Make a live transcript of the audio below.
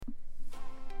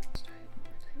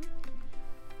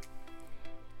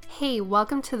Hey,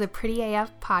 welcome to the Pretty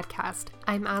AF podcast.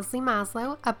 I'm Ashley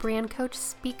Maslow, a brand coach,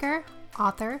 speaker,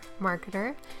 author,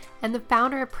 marketer, and the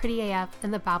founder of Pretty AF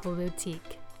and the Babble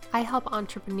Boutique. I help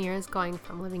entrepreneurs going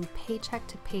from living paycheck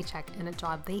to paycheck in a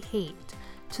job they hate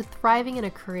to thriving in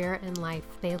a career and life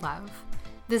they love.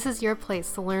 This is your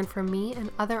place to learn from me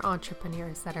and other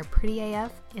entrepreneurs that are Pretty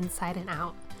AF inside and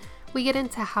out. We get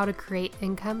into how to create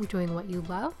income doing what you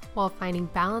love while finding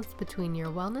balance between your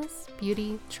wellness,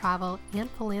 beauty, travel,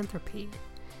 and philanthropy.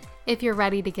 If you're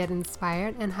ready to get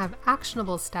inspired and have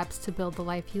actionable steps to build the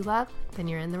life you love, then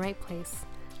you're in the right place.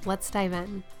 Let's dive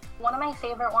in. One of my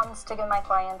favorite ones to give my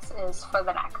clients is for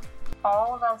the neck.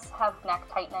 All of us have neck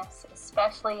tightness,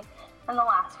 especially in the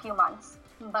last few months.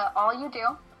 But all you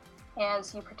do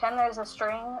is you pretend there's a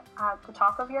string at the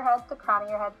top of your head, the crown of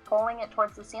your head, pulling it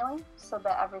towards the ceiling so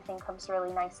that everything comes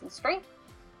really nice and straight.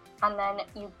 And then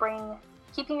you bring,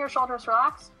 keeping your shoulders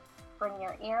relaxed, bring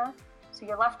your ear, so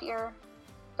your left ear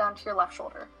down to your left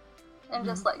shoulder, and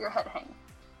just let your head hang.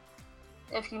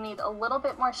 If you need a little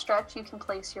bit more stretch, you can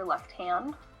place your left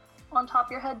hand on top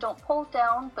of your head. Don't pull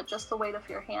down, but just the weight of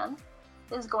your hand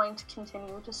is going to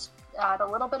continue to add a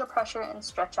little bit of pressure and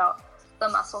stretch out the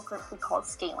muscle group we call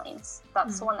scalenes.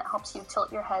 That's the one that helps you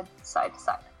tilt your head side to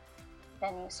side.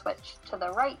 Then you switch to the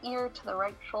right ear, to the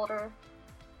right shoulder,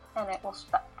 and it will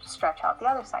stretch out the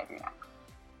other side of your neck.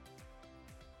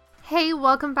 Hey,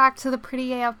 welcome back to the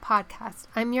Pretty AF podcast.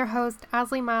 I'm your host,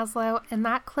 Ashley Maslow, and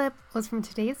that clip was from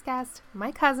today's guest,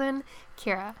 my cousin,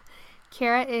 Keirra.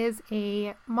 Keirra is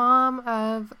a mom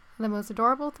of the most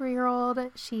adorable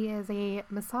 3-year-old. She is a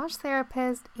massage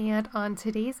therapist, and on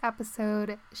today's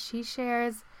episode, she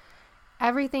shares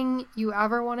everything you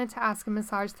ever wanted to ask a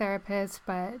massage therapist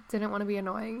but didn't want to be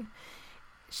annoying.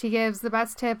 She gives the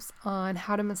best tips on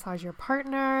how to massage your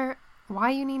partner, why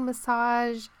you need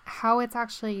massage, how it's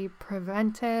actually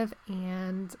preventive,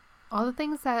 and all the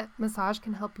things that massage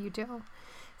can help you do.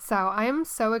 So I am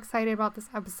so excited about this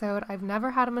episode. I've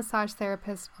never had a massage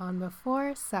therapist on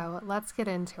before, so let's get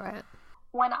into it.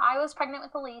 When I was pregnant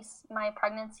with Elise, my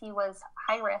pregnancy was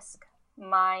high risk.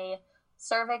 My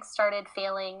cervix started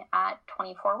failing at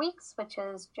 24 weeks, which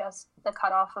is just the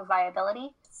cutoff of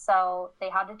viability. So they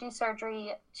had to do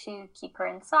surgery to keep her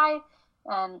inside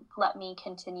and let me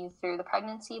continue through the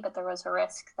pregnancy, but there was a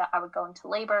risk that I would go into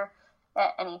labor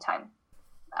at any time.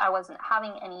 I wasn't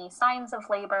having any signs of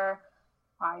labor.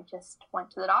 I just went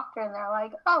to the doctor and they're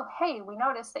like, oh, hey, we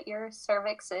noticed that your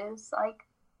cervix is like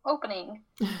opening.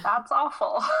 That's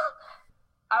awful.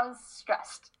 I was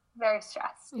stressed, very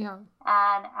stressed. Yeah.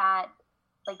 And at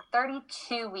like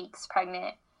 32 weeks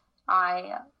pregnant,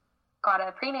 I got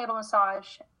a prenatal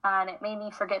massage and it made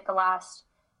me forget the last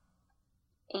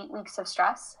 8 weeks of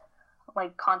stress,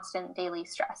 like constant daily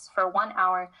stress. For 1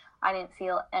 hour, I didn't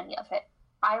feel any of it.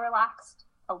 I relaxed.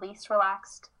 Elise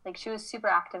relaxed. Like, she was super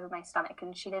active in my stomach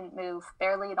and she didn't move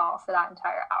barely at all for that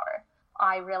entire hour.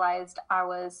 I realized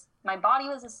my body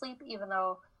was asleep even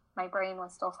though my brain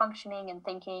was still functioning and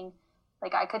thinking.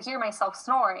 Like, I could hear myself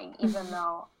snoring even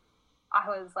though I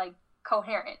was like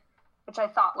coherent, which I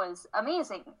thought was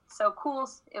amazing. So cool.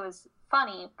 It was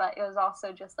funny, but it was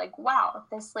also just like, wow,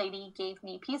 this lady gave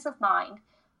me peace of mind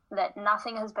that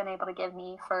nothing has been able to give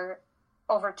me for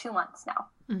over 2 months now.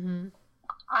 Mm-hmm.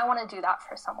 I want to do that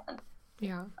for someone.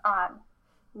 Yeah.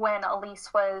 When Elise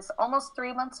was almost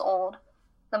 3 months old,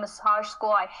 the massage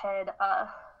school I had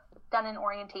done an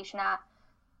orientation at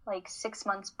like 6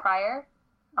 months prior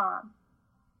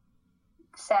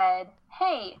said,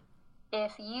 hey,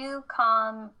 if you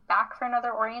come back for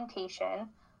another orientation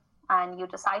and you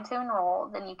decide to enroll,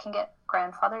 then you can get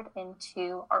grandfathered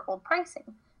into our old pricing.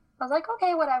 I was like,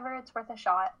 okay, whatever, it's worth a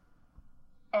shot.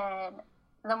 And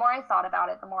the more I thought about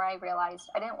it, the more I realized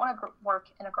I didn't want to work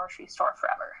in a grocery store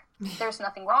forever. There's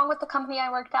nothing wrong with the company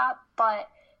I worked at, but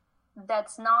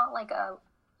that's not like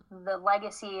the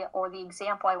legacy or the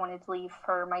example I wanted to leave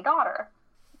for my daughter.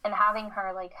 And having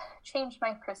her like changed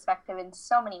my perspective in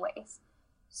so many ways.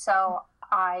 So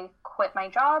I quit my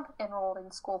job, enrolled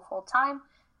in school full time,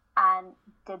 and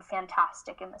did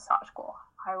fantastic in massage school.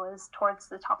 I was towards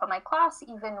the top of my class,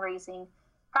 even raising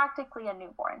practically a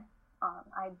newborn.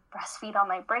 I'd breastfeed on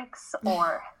my breaks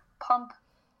or pump.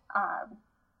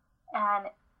 And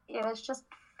it was just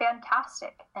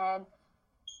fantastic. And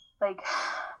like,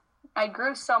 I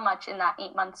grew so much in that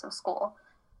 8 months of school,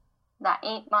 that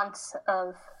 8 months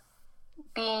of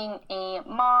being a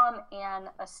mom and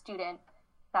a student,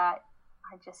 that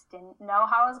I just didn't know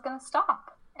how I was going to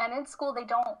stop. And in school, they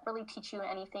don't really teach you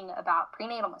anything about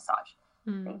prenatal massage.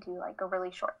 They do like a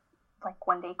really short, like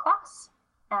 1-day class.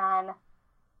 And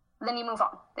then you move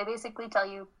on. They basically tell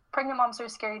you pregnant moms are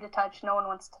scary to touch. No one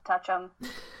wants to touch them.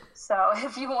 So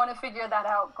if you want to figure that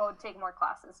out, go take more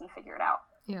classes and figure it out.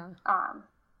 Yeah.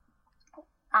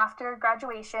 After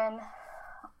graduation,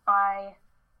 I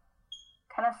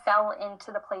kind of fell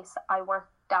into the place I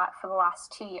worked at for the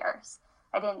last 2 years.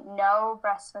 I didn't know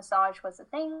breast massage was a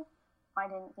thing. I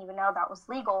didn't even know that was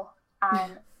legal.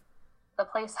 And the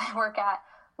place I work at,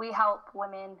 we help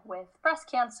women with breast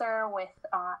cancer, with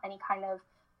any kind of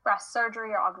breast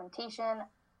surgery or augmentation,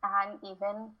 and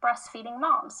even breastfeeding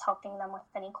moms, helping them with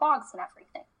any clogs and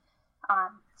everything.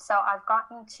 So I've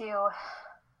gotten to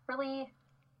really,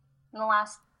 in the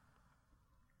last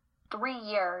 3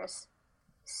 years,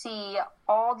 see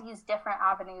all these different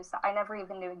avenues that I never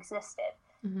even knew existed.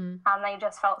 Mm-hmm. And they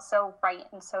just felt so right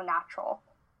and so natural.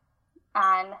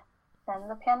 And then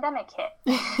the pandemic hit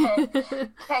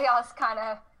and chaos kind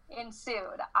of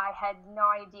ensued. I had no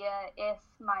idea if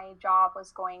my job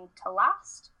was going to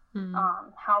last,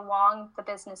 how long the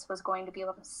business was going to be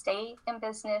able to stay in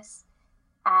business,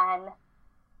 and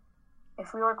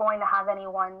if we were going to have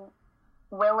anyone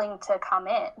willing to come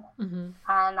in. Mm-hmm.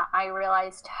 And I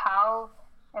realized how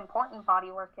important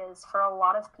body work is for a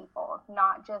lot of people,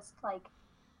 not just like,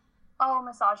 oh,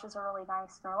 massages are really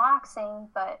nice and relaxing,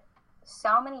 but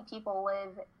so many people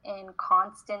live in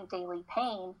constant daily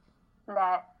pain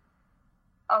that,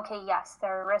 okay, yes,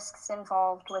 there are risks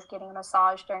involved with getting a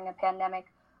massage during a pandemic,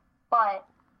 but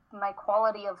my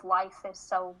quality of life is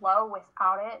so low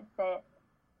without it that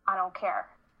I don't care.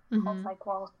 Mm-hmm. I was like,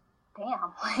 well,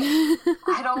 damn, like,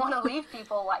 I don't want to leave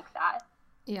people like that.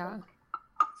 Yeah.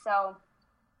 So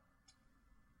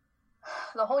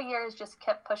the whole year has just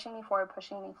kept pushing me forward.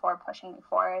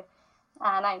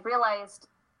 And I realized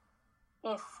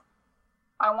if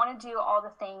I want to do all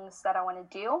the things that I want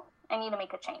to do, I need to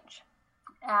make a change.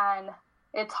 And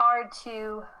it's hard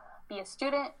to be a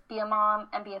student, be a mom,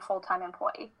 and be a full-time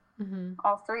employee. Mm-hmm.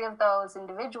 All three of those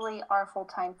individually are a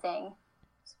full-time thing.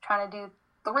 So trying to do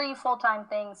 3 full-time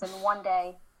things in one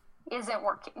day isn't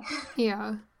working.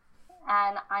 Yeah.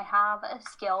 And I have a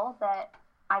skill that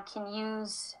I can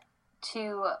use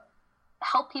to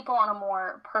help people on a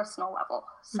more personal level.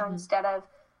 So instead of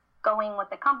going with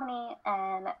the company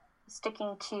and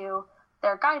sticking to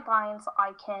their guidelines,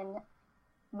 I can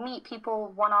meet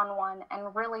people one-on-one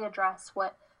and really address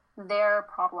what their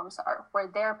problems are, where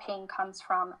their pain comes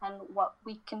from, and what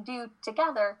we can do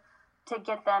together to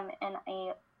get them in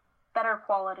a better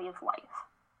quality of life.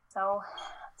 So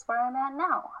that's where I'm at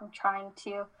now. I'm trying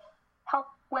to help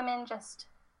women just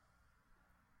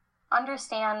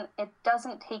understand it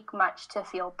doesn't take much to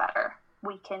feel better.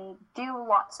 We can do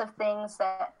lots of things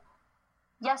that,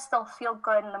 yes, they'll feel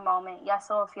good in the moment. Yes,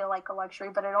 it'll feel like a luxury,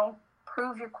 but it'll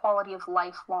improve your quality of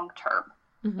life long term.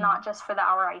 Mm-hmm. Not just for the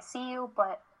hour I see you,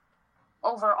 but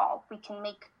overall, we can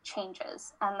make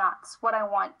changes. And that's what I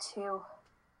want to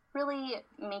really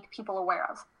make people aware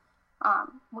of.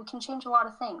 We can change a lot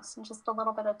of things in just a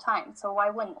little bit of time. So why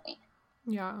wouldn't we?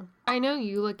 Yeah. I know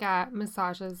you look at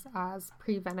massages as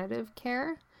preventative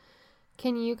care.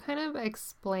 Can you kind of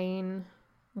explain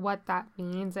what that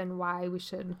means and why we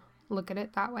should look at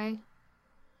it that way?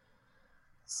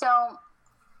 So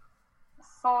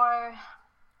for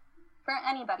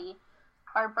anybody,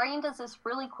 our brain does this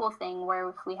really cool thing where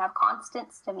if we have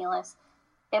constant stimulus,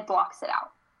 it blocks it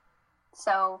out.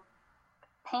 So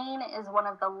pain is one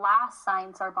of the last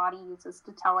signs our body uses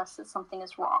to tell us that something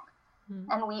is wrong.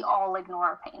 And we all ignore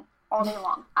our pain all day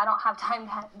long. I don't have time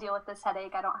to deal with this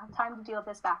headache. I don't have time to deal with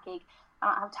this backache. I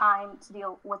don't have time to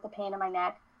deal with the pain in my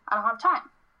neck. I don't have time.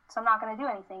 So I'm not going to do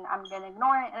anything. I'm going to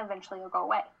ignore it, and eventually it'll go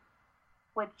away,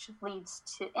 which leads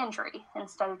to injury.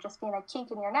 Instead of just being a kink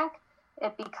in your neck,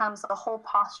 it becomes a whole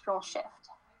postural shift.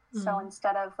 So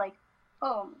instead of like,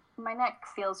 oh, my neck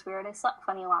feels weird, I slept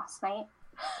funny last night,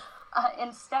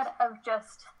 instead of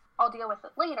just, I'll deal with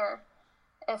it later,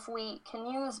 if we can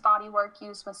use body work,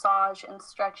 use massage and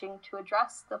stretching to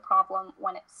address the problem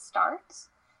when it starts,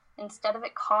 instead of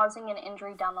it causing an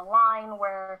injury down the line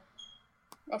where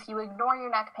if you ignore your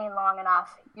neck pain long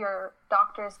enough, your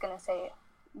doctor is going to say,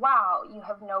 wow, you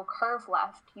have no curve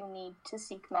left, you need to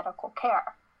seek medical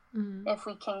care. If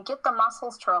we can get the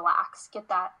muscles to relax, get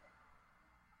that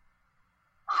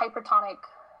hypertonic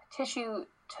tissue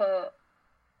to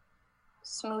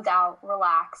smooth out,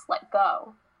 relax, let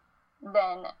go,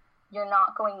 then you're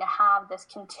not going to have this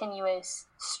continuous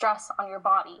stress on your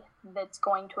body that's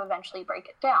going to eventually break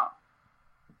it down.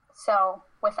 So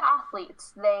with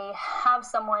athletes, they have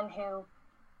someone who,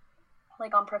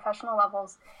 like on professional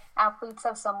levels, athletes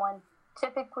have someone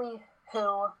typically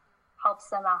who helps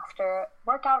them after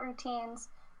workout routines,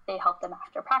 they help them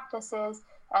after practices,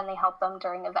 and they help them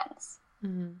during events.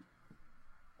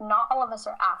 Not all of us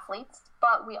are athletes,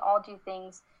 but we all do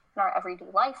things in our everyday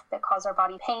life that cause our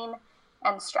body pain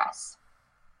and stress.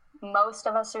 Most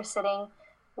of us are sitting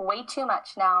way too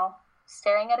much now,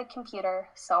 staring at a computer,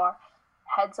 so our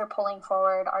heads are pulling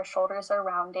forward, our shoulders are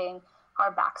rounding,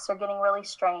 our backs are getting really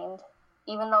strained.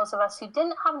 Even those of us who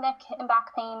didn't have neck and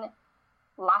back pain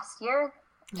last year,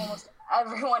 almost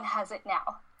everyone has it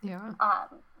now. Yeah.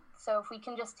 So if we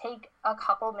can just take a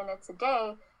couple minutes a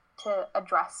day to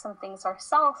address some things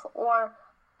ourselves, or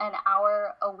an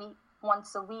hour a week,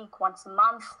 once a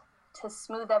month, to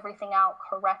smooth everything out,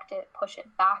 correct it, push it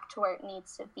back to where it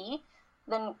needs to be,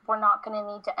 then we're not going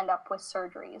to need to end up with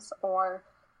surgeries or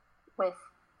with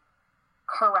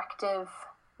corrective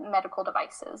medical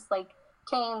devices like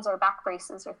canes or back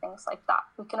braces or things like that.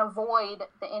 We can avoid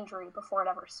the injury before it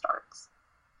ever starts.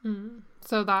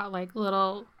 So that like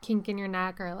little kink in your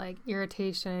neck or like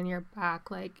irritation in your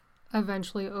back, like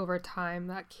eventually over time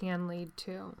that can lead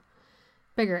to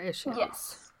bigger issues.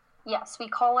 Yes, we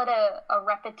call it a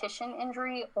repetition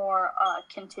injury or a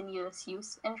continuous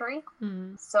use injury.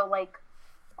 So like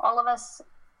all of us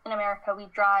in America, we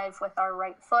drive with our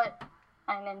right foot,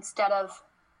 and instead of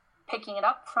picking it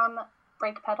up from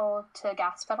brake pedal to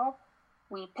gas pedal,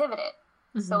 we pivot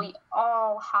it. So we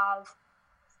all have,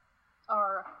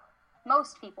 or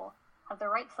most people have their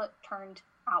right foot turned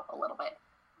out a little bit.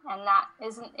 And that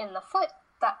isn't in the foot,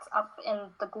 that's up in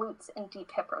the glutes and deep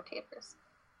hip rotators.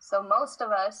 So most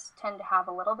of us tend to have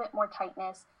a little bit more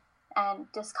tightness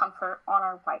and discomfort on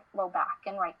our right low back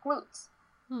and right glutes.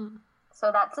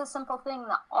 So that's a simple thing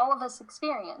that all of us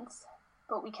experience,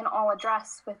 but we can all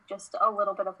address with just a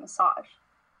little bit of massage.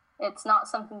 It's not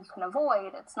something you can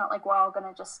avoid. It's not like we're all going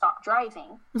to just stop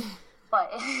driving,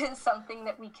 but it is something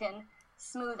that we can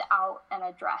smooth out and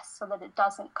address so that it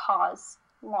doesn't cause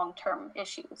long-term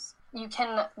issues. You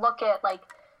can look at like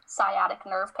sciatic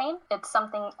nerve pain. It's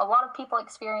something a lot of people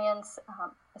experience,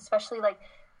 especially like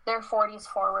their 40s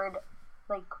forward.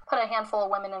 Like put a handful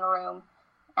of women in a room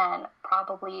and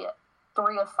probably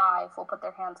 3 of 5 will put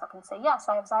their hands up and say, yes,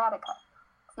 I have sciatica.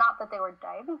 It's not that they were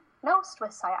diagnosed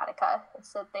with sciatica,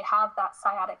 it's that they have that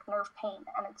sciatic nerve pain,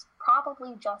 and it's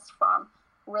probably just from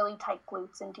really tight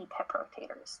glutes and deep hip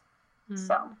rotators.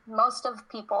 So most of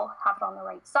people have it on the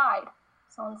right side.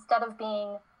 So instead of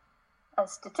being a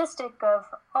statistic of,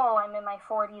 oh, I'm in my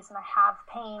 40s and I have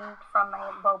pain from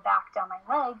my low back down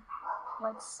my leg,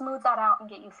 let's smooth that out and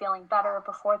get you feeling better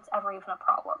before it's ever even a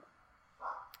problem.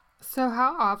 So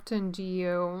how often do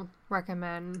you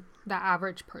recommend the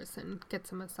average person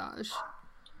gets a massage?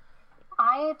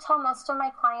 I tell most of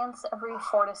my clients every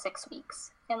 4 to 6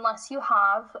 weeks, unless you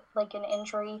have like an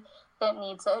injury that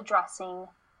needs addressing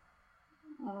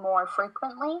more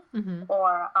frequently,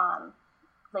 or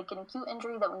like an acute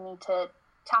injury that we need to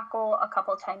tackle a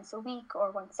couple times a week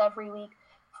or once every week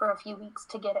for a few weeks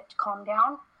to get it to calm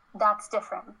down. That's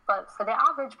different. But for the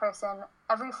average person,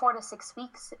 every 4 to 6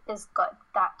 weeks is good.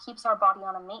 That keeps our body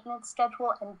on a maintenance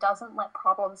schedule and doesn't let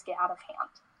problems get out of hand.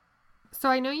 So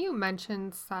I know you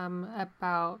mentioned some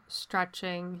about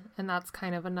stretching, and that's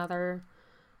kind of another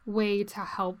way to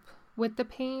help with the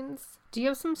pains. Do you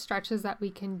have some stretches that we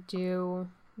can do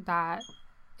that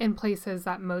in places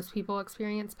that most people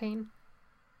experience pain?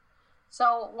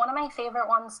 So one of my favorite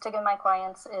ones to give my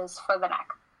clients is for the neck.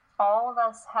 All of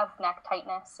us have neck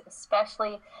tightness,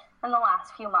 especially in the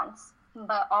last few months.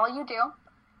 But all you do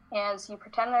is you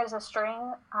pretend there's a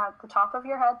string at the top of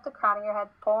your head, the crown of your head,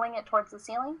 pulling it towards the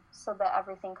ceiling so that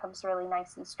everything comes really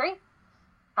nice and straight.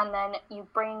 And then you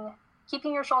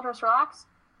keeping your shoulders relaxed,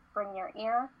 bring your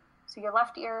ear, so your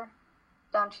left ear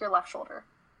down to your left shoulder,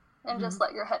 and just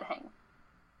let your head hang.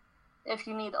 If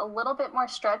you need a little bit more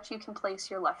stretch, you can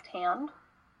place your left hand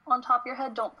on top of your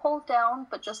head. Don't pull it down,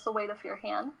 but just the weight of your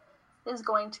hand is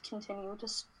going to continue to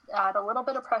add a little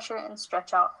bit of pressure and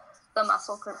stretch out the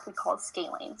muscle group we call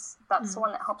scalenes. That's the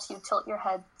one that helps you tilt your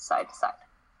head side to side.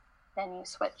 Then you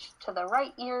switch to the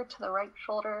right ear, to the right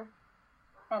shoulder,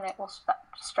 and it will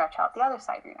stretch out the other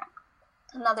side of your neck.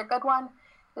 Another good one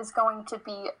is going to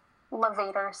be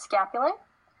levator scapulae.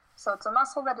 So it's a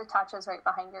muscle that attaches right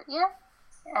behind your ear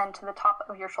and to the top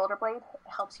of your shoulder blade.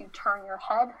 It helps you turn your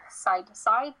head side to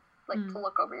side, like to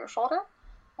look over your shoulder,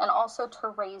 and also to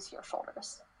raise your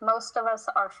shoulders. Most of us,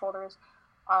 our shoulders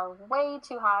are way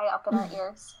too high up in our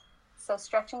ears. So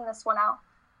stretching this one out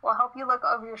will help you look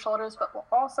over your shoulders, but will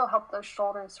also help those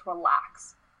shoulders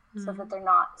relax so that they're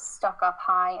not stuck up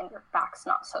high and your back's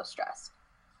not so stressed.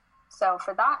 So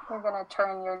for that, you're going to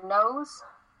turn your nose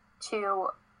to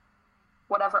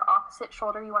whatever opposite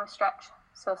shoulder you want to stretch.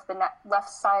 So if the left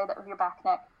side of your back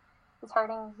neck is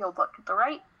hurting, you'll look at the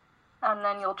right, and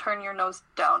then you'll turn your nose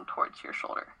down towards your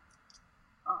shoulder.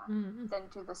 Then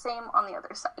do the same on the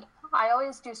other side. I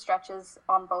always do stretches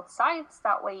on both sides.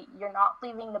 That way you're not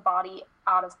leaving the body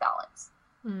out of balance.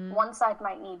 One side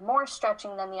might need more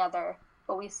stretching than the other,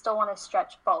 but we still want to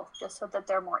stretch both just so that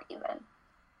they're more even.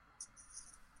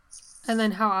 And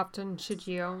then how often should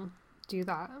you do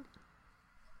that?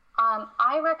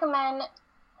 I recommend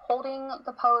holding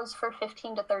the pose for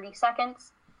 15 to 30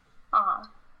 seconds.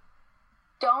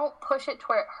 Don't push it to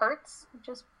where it hurts.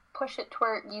 Just push it to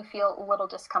where you feel a little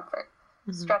discomfort.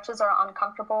 Stretches are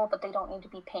uncomfortable, but they don't need to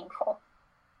be painful.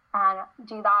 And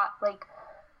do that like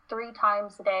 3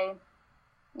 times a day.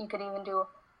 You could even do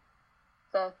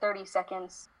the 30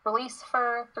 seconds, release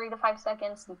for 3 to 5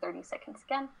 seconds, and 30 seconds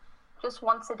again, just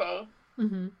once a day.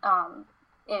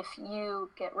 If you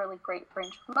get really great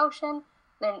range of motion,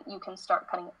 then you can start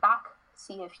cutting it back,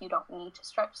 see if you don't need to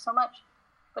stretch so much.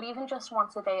 But even just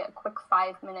once a day, a quick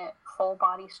 5-minute full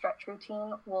body stretch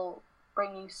routine will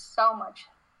bring you so much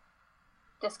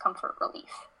discomfort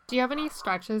relief. Do you have any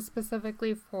stretches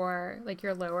specifically for like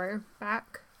your lower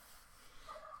back?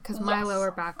 Because my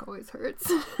lower back always hurts.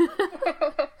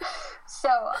 So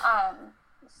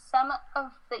some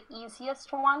of the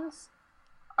easiest ones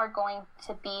are going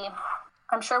to be,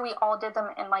 I'm sure we all did them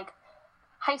in like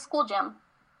high school gym,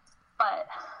 but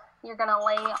you're going to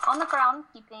lay on the ground,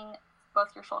 keeping both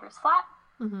your shoulders flat,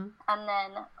 and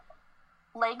then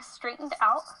legs straightened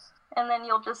out, and then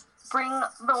you'll just bring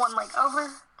the one leg over,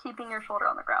 keeping your shoulder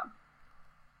on the ground.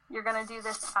 You're going to do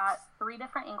this at 3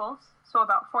 different angles, so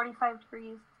about 45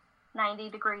 degrees, 90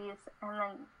 degrees, and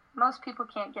then most people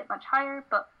can't get much higher,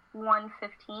 but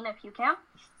 115 if you can.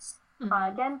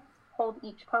 Again, hold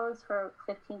each pose for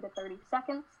 15 to 30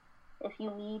 seconds. If you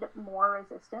need more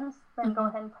resistance, then go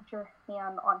ahead and put your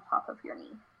hand on top of your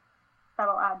knee.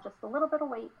 That'll add just a little bit of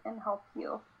weight and help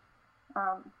you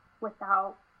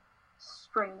without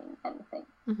straining anything.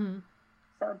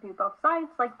 So do both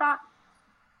sides like that.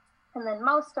 And then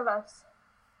most of us,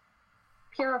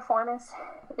 piriformis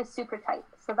is super tight.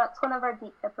 So that's one of our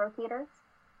deep hip rotators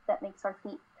that makes our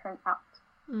feet turn out.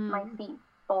 My feet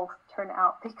both turn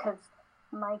out because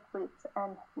my glutes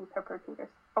and deep hip rotators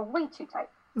are way too tight.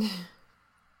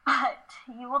 But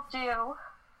you will do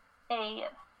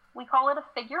we call it a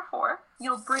figure 4.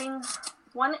 You'll bring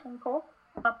one ankle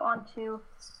up onto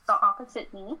the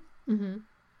opposite knee, and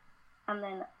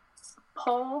then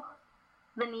pull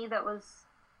the leg that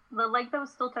was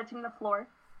still touching the floor.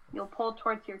 You'll pull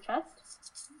towards your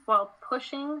chest while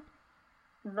pushing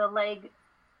the leg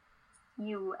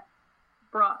you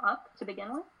brought up to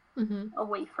begin with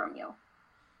away from you.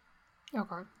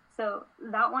 Okay. So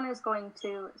that one is going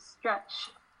to stretch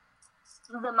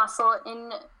the muscle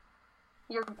in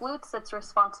your glutes that's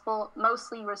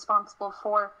mostly responsible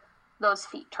for those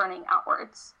feet turning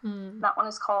outwards. That one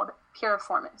is called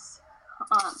piriformis.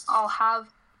 I'll have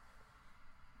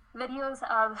videos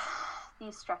of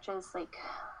these stretches like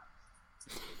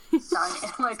done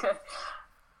in like a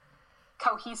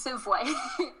cohesive way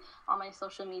on my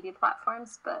social media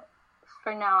platforms, but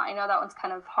for now I know that one's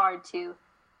kind of hard to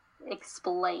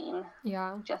explain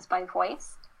just by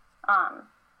voice.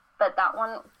 But that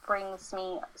one brings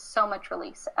me so much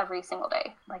release every single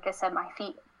day. Like I said, my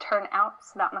feet turn out,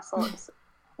 so that muscle is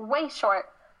way short,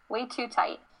 way too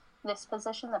tight. This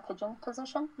position, the pigeon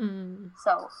position,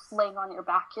 so laying on your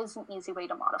back is an easy way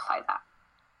to modify that.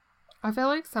 I feel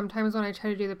like sometimes when I try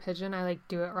to do the pigeon, I like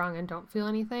do it wrong and don't feel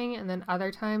anything, and then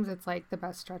other times it's like the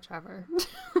best stretch ever.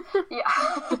 Yeah.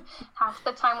 Half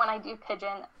the time when I do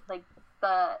pigeon, like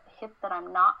the hip that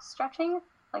I'm not stretching,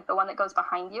 like the one that goes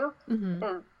behind you,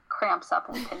 it cramps up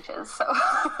and pinches. So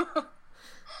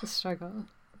the struggle.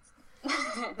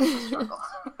 It is a struggle.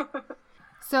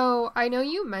 So I know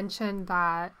you mentioned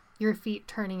that your feet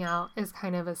turning out is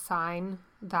kind of a sign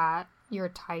that you're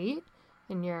tight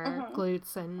in your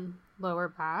glutes and lower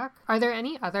back. Are there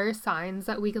any other signs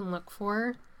that we can look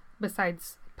for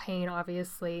besides pain,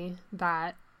 obviously,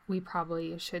 that we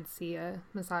probably should see a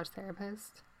massage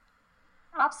therapist?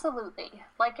 Absolutely.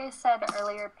 Like I said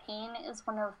earlier, pain is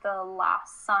one of the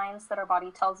last signs that our body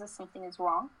tells us something is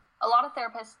wrong. A lot of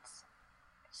therapists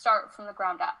start from the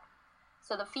ground up.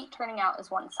 So the feet turning out is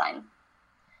one sign.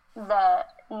 The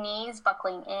knees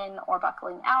buckling in or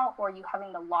buckling out, or you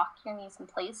having to lock your knees in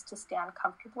place to stand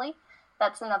comfortably,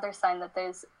 that's another sign that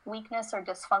there's weakness or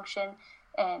dysfunction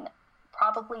in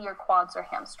probably your quads or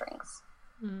hamstrings.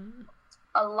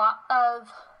 A lot of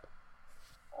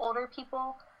older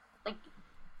people, like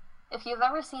if you've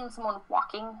ever seen someone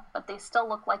walking, but they still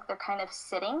look like they're kind of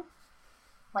sitting,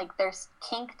 like they're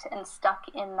kinked and stuck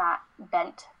in that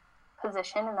bent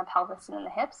position in the pelvis and in the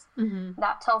hips,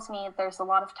 that tells me there's a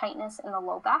lot of tightness in the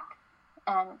low back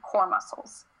and core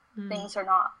muscles. Things are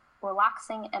not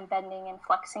relaxing and bending and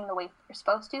flexing the way they're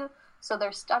supposed to, so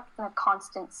they're stuck in a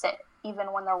constant sit,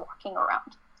 even when they're walking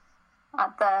around.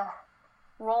 The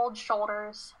rolled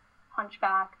shoulders,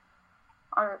 hunchback,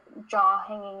 our jaw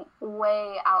hanging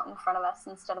way out in front of us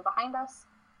instead of behind us.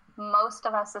 Most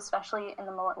of us, especially in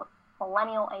the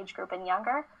millennial age group and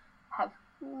younger, have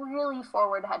really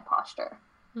forward head posture.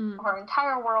 Our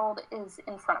entire world is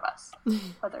in front of us.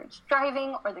 Whether it's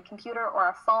driving or the computer or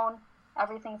a phone,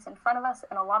 everything's in front of us,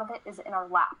 and a lot of it is in our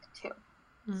lap too.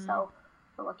 So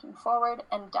we're looking forward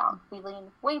and down. We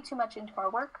lean way too much into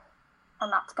our work, and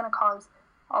that's going to cause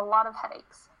a lot of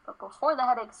headaches. But before the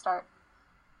headaches start,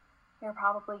 you're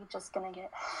probably just going to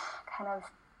get kind of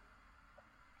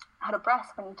out of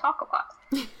breath when you talk a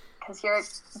lot, because your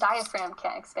diaphragm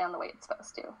can't expand the way it's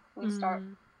supposed to. We start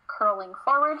curling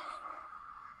forward,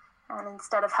 and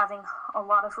instead of having a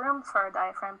lot of room for our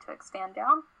diaphragm to expand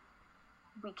down,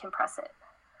 we compress it.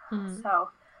 So,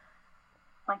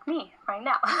 like me right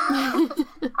now,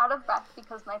 out of breath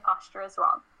because my posture is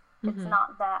wrong. It's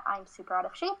not that I'm super out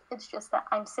of shape, it's just that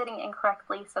I'm sitting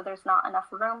incorrectly, so there's not enough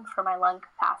room for my lung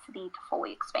capacity to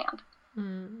fully expand.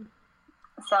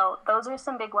 So those are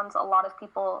some big ones a lot of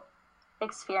people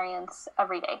experience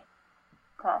every day.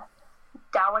 The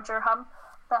dowager hump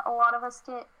that a lot of us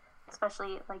get,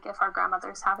 especially like if our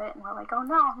grandmothers have it and we're like, oh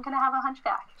no, I'm gonna have a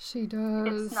hunchback. She does.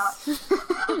 It's not,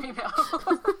 I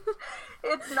know.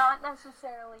 It's not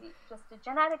necessarily just a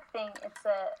genetic thing, it's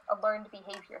a learned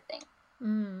behavior thing.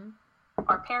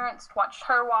 Our parents watched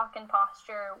her walk in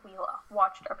posture, we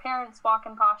watched our parents walk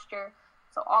in posture,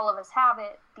 so all of us have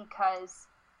it because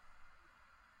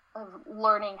of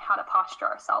learning how to posture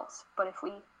ourselves. But if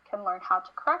we can learn how to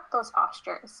correct those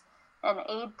postures and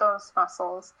aid those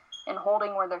muscles in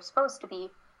holding where they're supposed to be,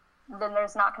 then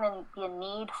there's not going to be a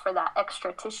need for that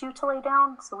extra tissue to lay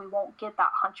down, so we won't get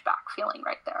that hunchback feeling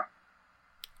right there.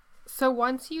 So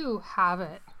once you have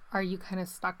it, are you kind of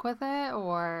stuck with it,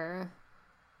 or?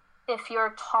 If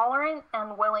you're tolerant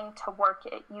and willing to work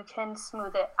it, you can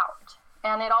smooth it out.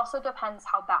 And it also depends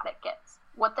how bad it gets.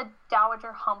 What the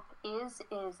dowager hump is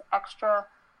extra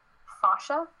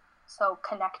fascia, so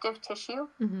connective tissue,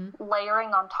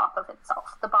 layering on top of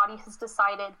itself. The body has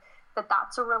decided that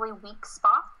that's a really weak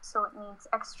spot, so it needs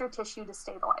extra tissue to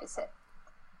stabilize it.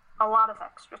 A lot of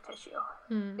extra tissue,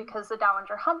 because the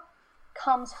dowager hump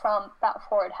comes from that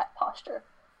forward head posture.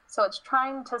 So it's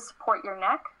trying to support your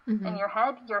neck and your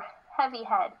head, your heavy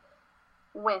head,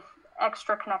 with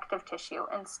extra connective tissue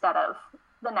instead of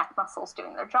the neck muscles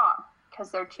doing their job,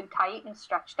 because they're too tight and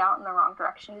stretched out in the wrong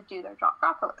direction to do their job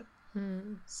properly.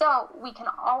 So we can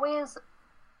always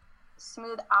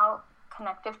smooth out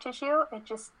connective tissue. It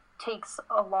just takes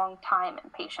a long time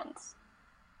and patience.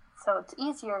 So it's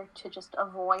easier to just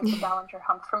avoid the dowager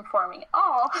hump from forming at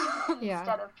all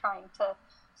instead of trying to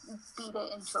beat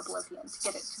it into oblivion to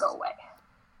get it to go away.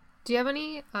 Do you have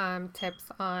any tips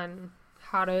on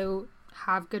how to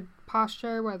have good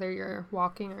posture, whether you're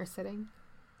walking or sitting?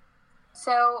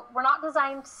 So we're not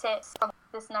designed to sit. So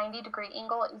this 90-degree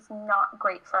angle is not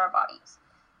great for our bodies.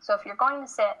 So if you're going to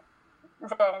sit,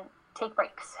 then take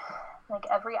breaks. Like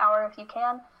every hour if you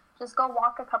can, just go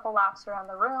walk a couple laps around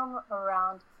the room,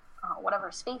 around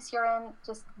whatever space you're in.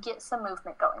 Just get some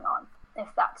movement going on. If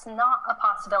that's not a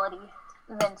possibility,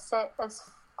 then sit as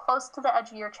close to the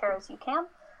edge of your chair as you can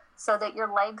so that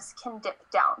your legs can dip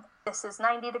down. This is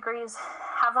 90 degrees.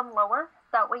 Have them lower.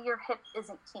 That way your hip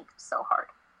isn't kinked so hard.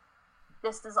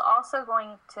 This is also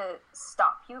going to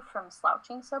stop you from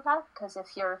slouching so bad, because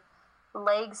if your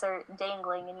legs are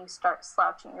dangling and you start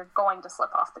slouching, you're going to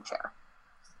slip off the chair.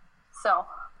 So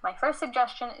my first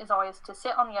suggestion is always to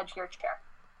sit on the edge of your chair.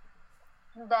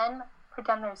 Then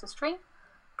pretend there's a string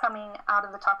coming out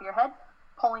of the top of your head,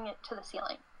 pulling it to the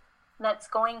ceiling. That's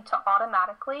going to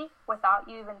automatically, without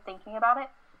you even thinking about it,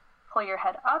 pull your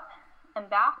head up and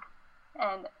back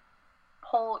and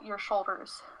pull your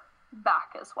shoulders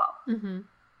back as well.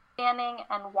 Standing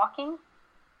and walking.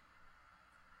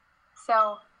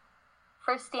 So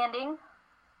for standing,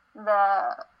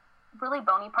 the really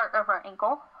bony part of our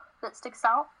ankle that sticks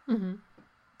out,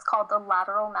 it's called the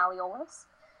lateral malleolus.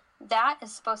 That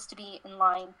is supposed to be in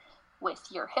line with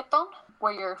your hip bone,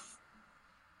 where your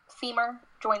femur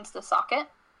joins the socket.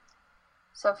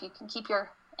 So if you can keep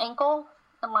your ankle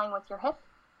in line with your hip,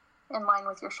 in line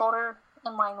with your shoulder,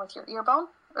 in line with your ear bone,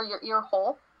 or your ear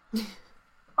hole,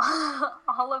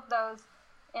 all of those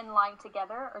in line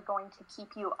together are going to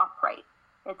keep you upright.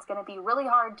 It's going to be really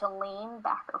hard to lean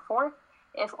back or forth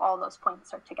if all those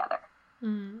points are together.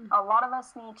 A lot of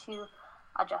us need to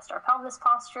adjust our pelvis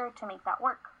posture to make that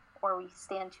work, or we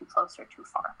stand too close or too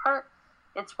far apart.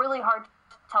 It's really hard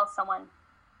to tell someone,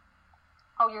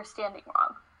 oh, you're standing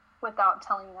wrong, without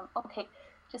telling them, okay,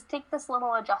 just take this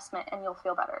little adjustment and you'll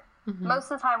feel better. Mm-hmm.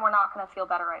 Most of the time, we're not going to feel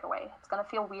better right away. It's going to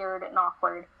feel weird and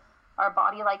awkward. Our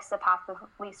body likes the path of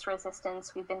least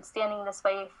resistance. We've been standing this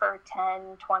way for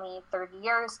 10, 20, 30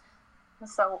 years.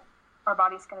 So our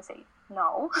body's going to say,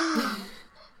 no,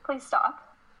 please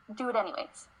stop. Do it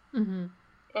anyways. Mm-hmm.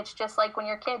 It's just like when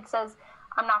your kid says,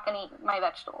 I'm not going to eat my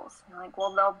vegetables. You're like,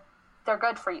 well, they're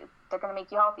good for you. They're going to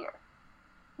make you healthier.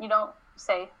 You don't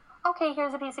say, okay,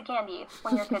 here's a piece of candy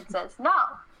when your kid says no.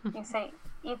 You say,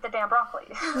 eat the damn broccoli.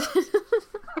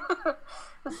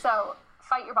 So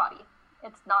fight your body.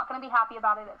 It's not going to be happy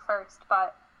about it at first,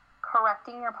 but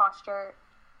correcting your posture,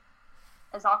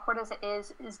 as awkward as it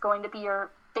is going to be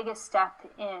your biggest step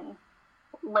in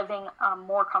living a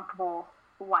more comfortable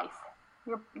life.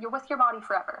 You're with your body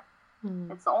forever.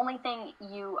 Mm. It's the only thing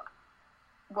you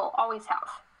will always have.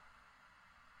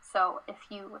 So if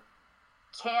you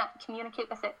can't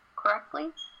communicate with it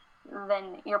correctly,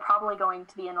 then you're probably going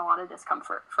to be in a lot of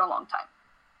discomfort for a long time.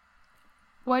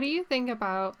 What do you think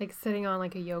about like sitting on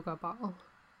like a yoga ball?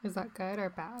 Is that good or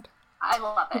bad? I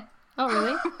love it. Oh,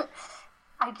 really?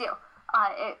 I do.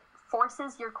 It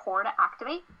forces your core to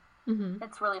activate. Mm-hmm.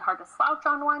 It's really hard to slouch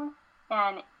on one,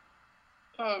 and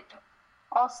it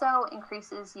also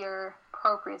increases your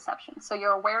proprioception, so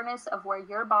your awareness of where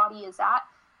your body is at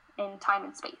in time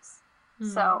and space.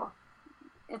 Mm-hmm. So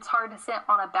it's hard to sit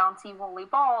on a bouncy, rolly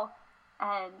ball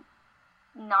and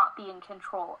not be in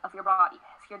control of your body.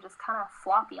 If you're just kind of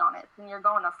floppy on it, then you're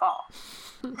going to fall.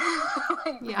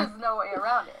 There's no way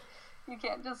around it. You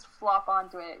can't just flop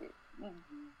onto it,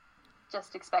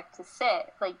 just expect to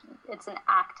sit. Like, it's an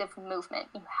active movement.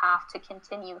 You have to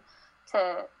continue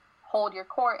to hold your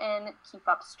core in, keep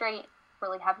up straight,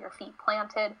 really have your feet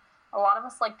planted. A lot of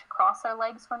us like to cross our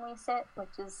legs when we sit,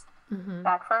 which is mm-hmm.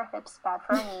 bad for our hips, bad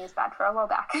for our knees, bad for our low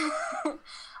back.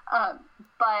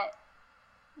 But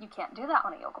you can't do that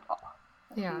on a yoga ball.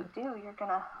 If you do, you're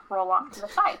going to roll off to the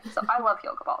side. So I love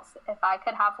yoga balls. If I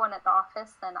could have one at the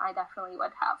office, then I definitely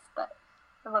would have. But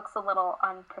it looks a little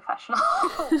unprofessional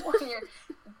when you're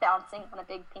bouncing on a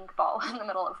big pink ball in the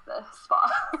middle of the spa.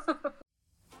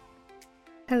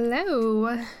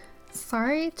 Hello.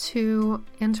 Sorry to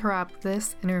interrupt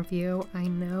this interview. I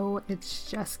know it's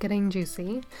just getting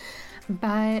juicy,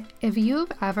 but if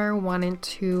you've ever wanted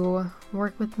to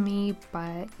work with me,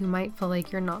 but you might feel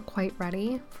like you're not quite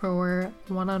ready for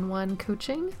one-on-one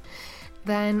coaching,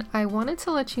 then I wanted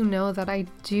to let you know that I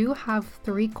do have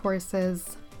 3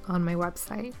 courses on my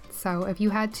website. So if you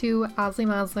head to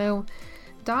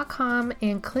ashleymaslow.com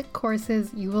and click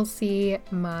courses, you will see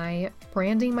my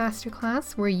branding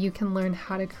masterclass where you can learn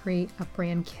how to create a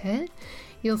brand kit.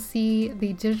 You'll see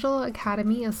the Digital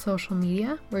Academy of Social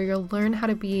Media where you'll learn how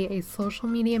to be a social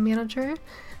media manager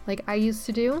like I used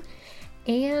to do.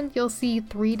 And you'll see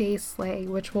 3-Day Slay,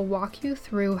 which will walk you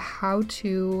through how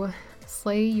to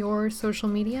slay your social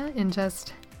media in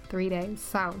just 3 days.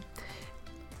 So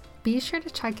be sure to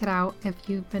check it out if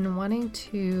you've been wanting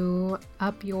to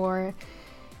up your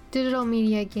digital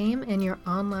media game and your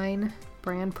online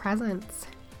brand presence.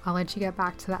 I'll let you get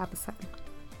back to the episode.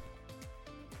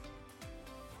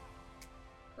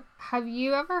 Have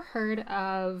you ever heard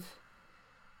of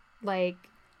like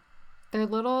they're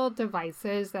little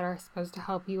devices that are supposed to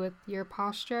help you with your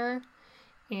posture,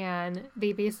 and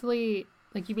they basically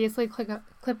like you basically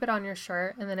clip it on your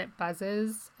shirt and then it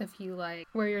buzzes if you like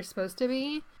where you're supposed to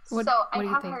be? What I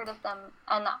have heard of them,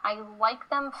 and I like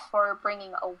them for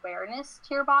bringing awareness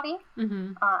to your body,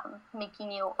 mm-hmm.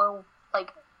 Making you,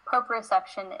 like,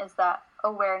 proprioception is that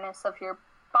awareness of your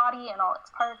body and all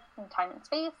its parts in time and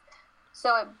space.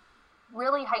 So it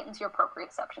really heightens your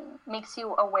proprioception, makes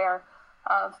you aware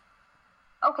of,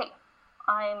 okay,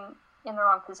 I'm in the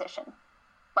wrong position.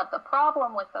 But the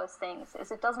problem with those things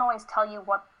is it doesn't always tell you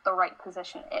what the right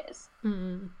position is.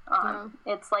 Mm-hmm.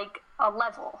 It's like a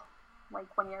level.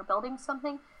 Like when you're building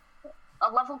something, a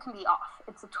level can be off.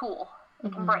 It's a tool. It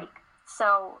mm-hmm. can break.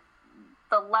 So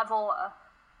the level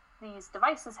these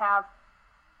devices have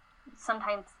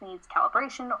sometimes needs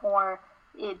calibration, or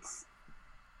it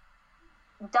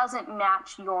doesn't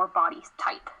match your body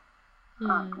type.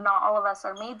 Mm-hmm. Not all of us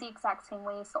are made the exact same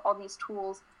way, so all these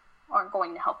tools aren't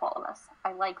going to help all of us.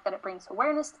 I like that it brings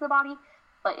awareness to the body,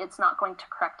 but it's not going to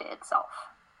correct it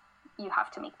itself. You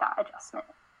have to make that adjustment.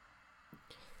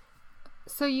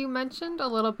 So you mentioned a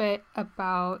little bit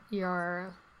about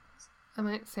your, I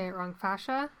might say it wrong,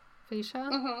 fascia?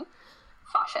 Mm-hmm.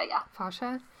 Fascia, yeah.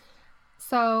 Fascia.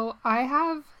 So I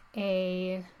have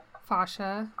a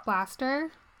fascia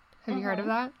blaster. Have you heard of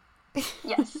that?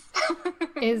 Yes.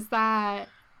 Is that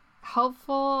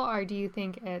helpful, or do you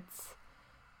think it's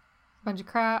bunch of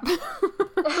crap.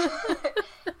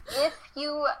 If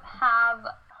you have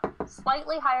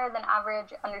slightly higher than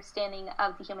average understanding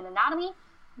of the human anatomy,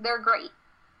 they're great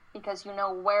because you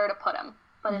know where to put them.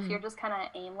 But if you're just kind of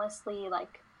aimlessly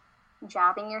like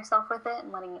jabbing yourself with it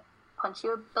and letting it punch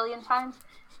you a billion times,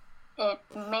 it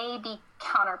may be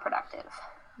counterproductive.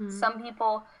 Some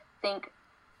people think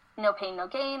no pain, no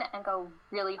gain and go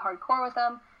really hardcore with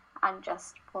them and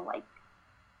just will like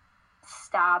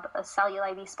stab a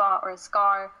cellulite spot or a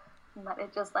scar and let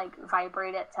it just like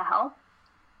vibrate it to hell,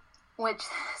 which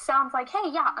sounds like,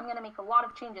 hey, yeah, I'm going to make a lot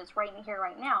of changes right in here,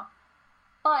 right now.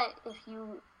 But if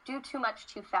you do too much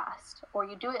too fast, or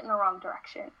you do it in the wrong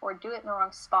direction, or do it in the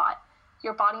wrong spot,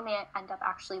 your body may end up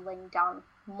actually laying down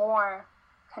more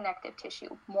connective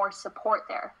tissue, more support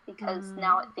there, because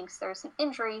now it thinks there's an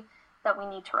injury that we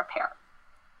need to repair.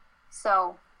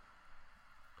 So,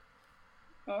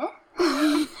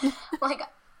 like,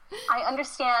 I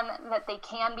understand that they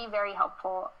can be very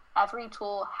helpful. Every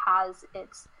tool has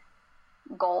its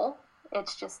goal.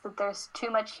 It's just that there's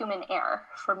too much human error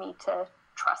for me to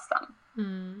trust them.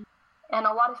 And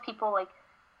a lot of people, like,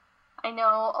 I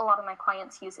know a lot of my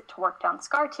clients use it to work down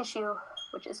scar tissue,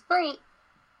 which is great,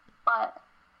 but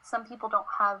some people don't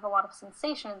have a lot of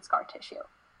sensation in scar tissue.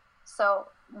 So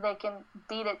they can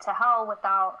beat it to hell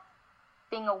without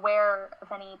being aware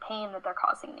of any pain that they're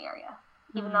causing in the area.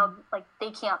 Even though, like,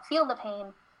 they can't feel the pain,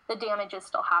 the damage is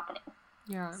still happening.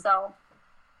 Yeah. So,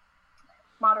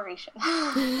 moderation.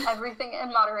 Everything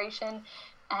in moderation.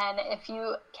 And if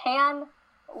you can,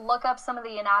 look up some of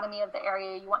the anatomy of the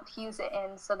area you want to use it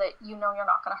in so that you know you're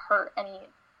not going to hurt any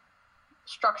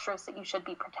structures that you should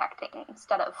be protecting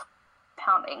instead of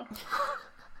pounding.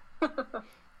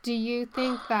 Do you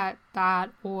think that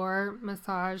or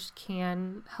massage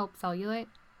can help cellulite?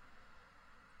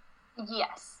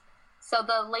 Yes. So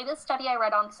the latest study I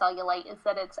read on cellulite is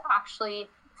that it's actually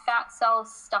fat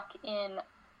cells stuck in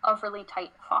overly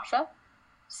tight fascia.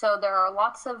 So there are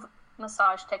lots of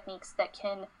massage techniques that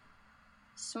can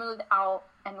smooth out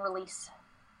and release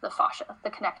the fascia, the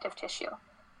connective tissue.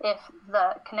 If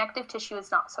the connective tissue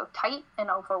is not so tight and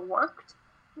overworked,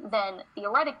 then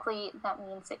theoretically that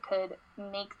means it could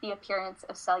make the appearance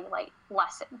of cellulite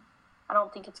lessen. I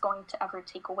don't think it's going to ever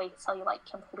take away cellulite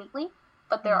completely,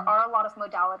 but there are a lot of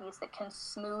modalities that can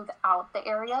smooth out the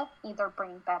area, either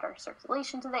bring better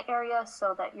circulation to the area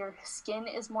so that your skin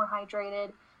is more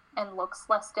hydrated and looks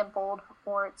less dimpled,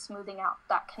 or it's smoothing out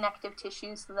that connective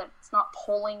tissue so that it's not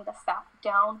pulling the fat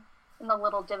down in the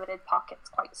little divoted pockets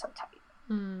quite so tight.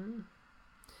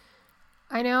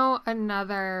 I know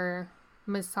another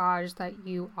massage that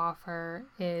you offer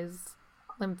is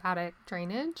lymphatic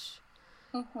drainage.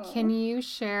 Can you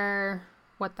share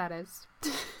what that is?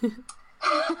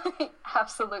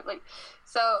 Absolutely.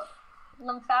 So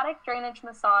lymphatic drainage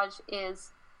massage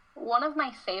is one of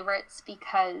my favorites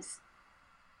because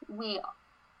we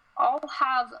all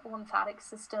have a lymphatic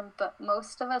system, but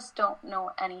most of us don't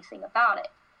know anything about it.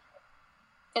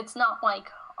 It's not like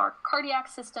our cardiac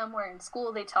system where in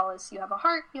school they tell us you have a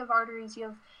heart, you have arteries, you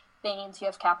have veins, you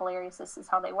have capillaries, this is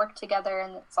how they work together,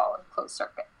 and it's all in closed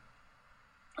circuit.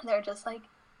 They're just like,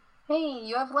 hey,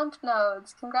 you have lymph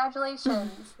nodes,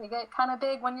 congratulations, they get kind of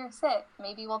big when you're sick,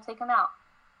 maybe we'll take them out.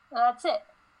 And that's it.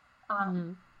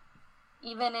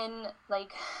 Even in,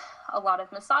 like, a lot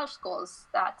of massage schools,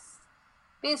 that's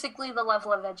basically the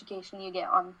level of education you get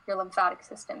on your lymphatic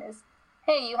system is,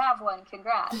 hey, you have one,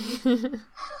 congrats.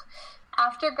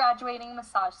 After graduating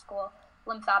massage school,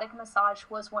 lymphatic massage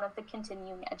was one of the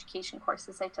continuing education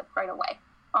courses I took right away.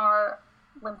 Our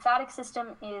lymphatic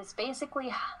system is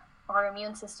basically our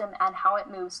immune system and how it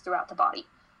moves throughout the body.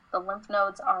 The lymph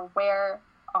nodes are where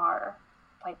our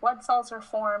white blood cells are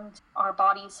formed. Our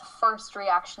body's first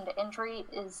reaction to injury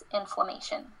is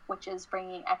inflammation, which is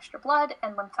bringing extra blood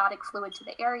and lymphatic fluid to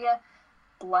the area.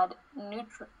 Blood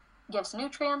gives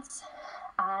nutrients,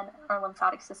 and our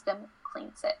lymphatic system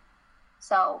cleans it.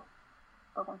 So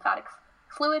the lymphatic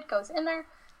fluid goes in there,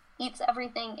 eats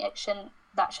everything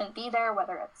that shouldn't be there,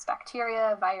 whether it's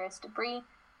bacteria, virus, debris,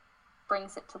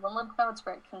 brings it to the lymph nodes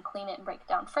where it can clean it and break it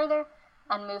down further,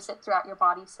 and moves it throughout your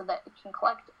body so that it can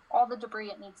collect all the debris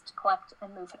it needs to collect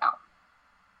and move it out.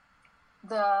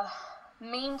 The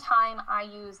main time I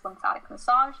use lymphatic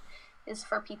massage is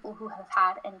for people who have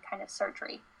had any kind of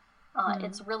surgery.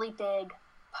 It's really big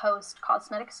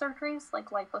post-cosmetic surgeries like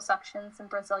liposuctions and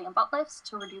Brazilian butt lifts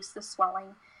to reduce the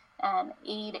swelling and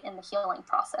aid in the healing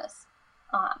process.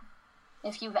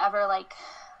 If you've ever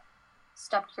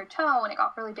stubbed your toe and it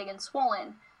got really big and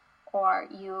swollen, or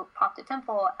you popped a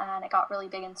pimple and it got really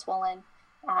big and swollen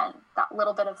and that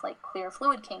little bit of clear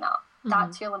fluid came out,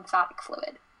 that's your lymphatic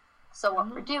fluid. So what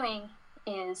we're doing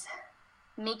is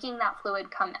making that fluid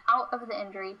come out of the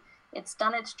injury. It's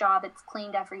done its job. It's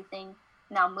cleaned everything.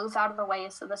 Now move out of the way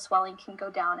so the swelling can go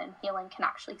down and healing can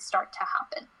actually start to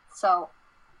happen. So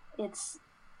it's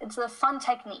a fun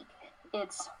technique.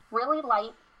 It's really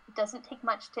light. It doesn't take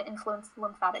much to influence the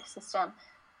lymphatic system,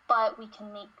 but we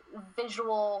can make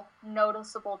visual,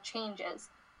 noticeable changes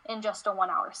in just a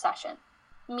 1-hour session.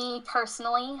 Me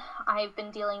personally, I've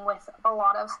been dealing with a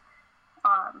lot of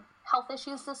health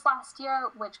issues this last year,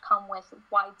 which come with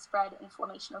widespread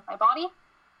inflammation of my body.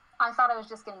 I thought I was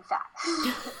just getting fat.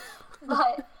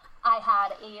 But I had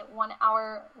a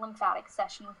 1-hour lymphatic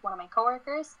session with one of my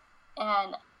coworkers,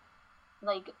 and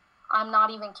like, I'm not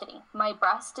even kidding. My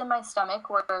breast and my stomach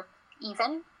were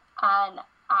even, and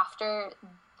after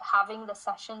having the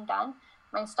session done,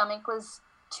 my stomach was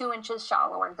 2 inches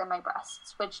shallower than my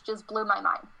breasts, which just blew my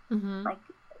mind. Mm-hmm. Like,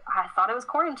 I thought it was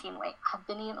quarantine weight. I've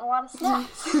been eating a lot of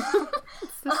snacks.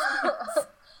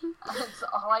 That's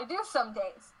all I do some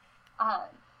days.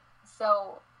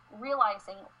 So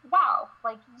realizing, wow,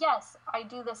 like, yes, I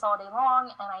do this all day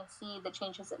long and I see the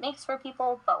changes it makes for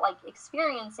people, but like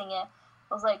experiencing it,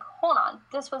 I was like, hold on,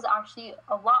 this was actually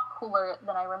a lot cooler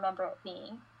than I remember it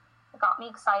being. It got me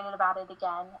excited about it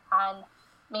again and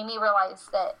made me realize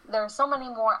that there are so many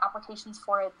more applications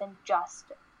for it than just,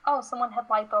 oh, someone had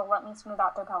lipo, let me smooth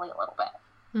out their belly a little bit.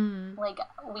 Mm. Like,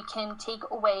 we can take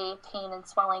away pain and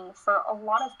swelling for a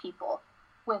lot of people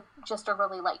with just a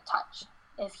really light touch.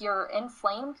 If you're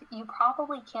inflamed, you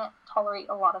probably can't tolerate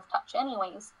a lot of touch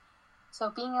anyways. So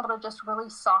being able to just really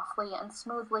softly and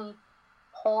smoothly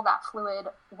pull that fluid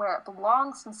where it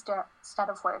belongs instead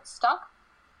of where it's stuck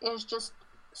is just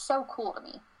so cool to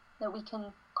me, that we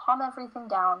can calm everything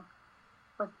down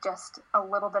with just a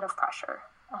little bit of pressure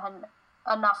and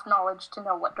enough knowledge to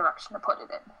know what direction to put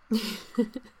it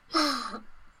in.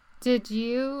 Did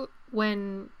you,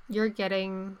 when you're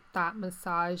getting that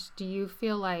massage, do you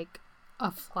feel like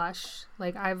a flush?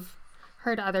 Like, I've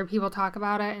heard other people talk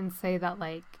about it and say that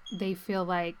like they feel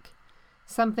like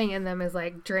something in them is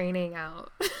like draining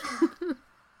out.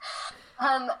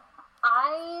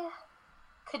 I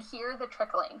could hear the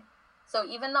trickling. So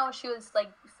even though she was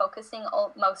like focusing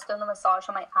most of the massage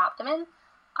on my abdomen,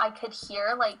 I could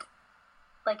hear like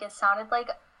it sounded like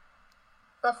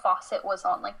the faucet was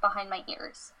on, like behind my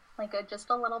ears, like just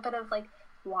a little bit of like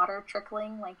water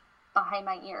trickling like behind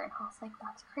my ear, and I was like,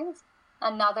 that's crazy.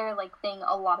 Another like thing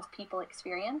a lot of people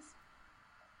experience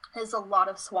is a lot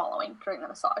of swallowing during the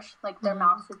massage. Like their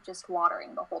mouth is just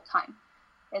watering the whole time.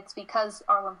 It's because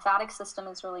our lymphatic system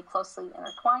is really closely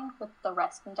intertwined with the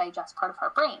rest and digest part of our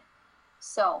brain.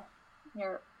 So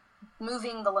you're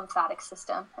moving the lymphatic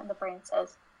system and the brain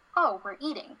says, oh, we're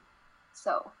eating.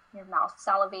 So your mouth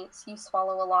salivates, you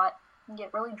swallow a lot, and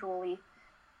get really drooly.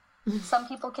 Some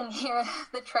people can hear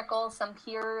the trickle, some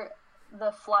hear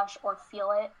the flush or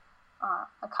feel it.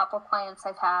 A couple clients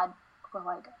I've had were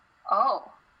like,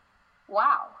 oh,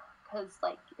 wow, because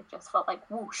like it just felt like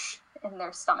whoosh in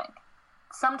their stomach.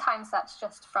 Sometimes that's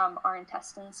just from our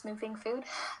intestines moving food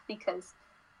because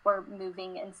we're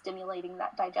moving and stimulating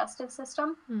that digestive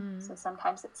system. So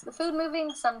sometimes it's the food moving,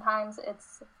 sometimes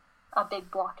it's a big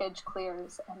blockage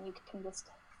clears and you can just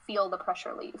feel the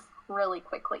pressure leave really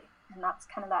quickly. And that's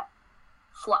kind of that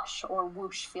flush or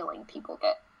whoosh feeling people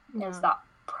get, is that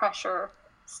pressure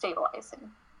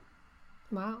stabilizing.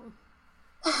 Wow.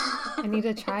 I need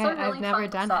to try it. Really I've never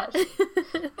done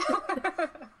it.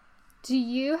 Do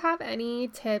you have any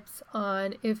tips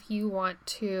on if you want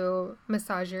to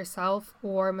massage yourself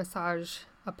or massage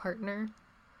a partner?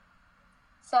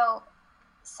 So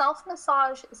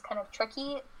self-massage is kind of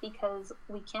tricky because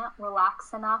we can't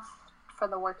relax enough for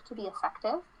the work to be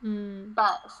effective.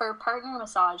 But for partner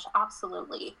massage,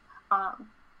 absolutely.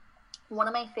 One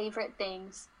of my favorite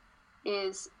things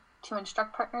is to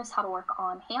instruct partners how to work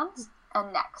on hands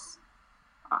and necks.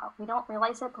 We don't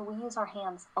realize it, but we use our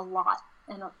hands a lot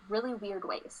in really weird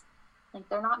ways. Like,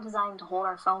 they're not designed to hold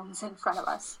our phones in front of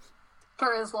us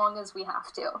for as long as we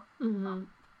have to.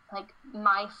 Like,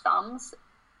 my thumbs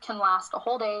can last a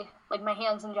whole day, like my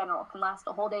hands in general can last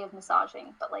a whole day of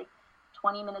massaging, but like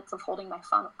 20 minutes of holding my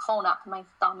phone up, my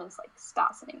thumb is like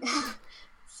spasming.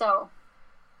 So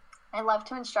I love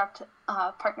to instruct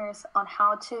partners on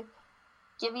how to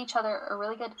give each other a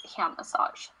really good hand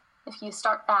massage. If you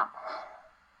start that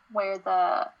where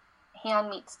the hand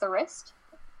meets the wrist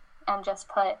and just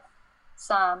put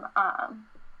some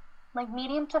like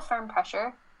medium to firm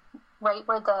pressure right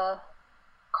where the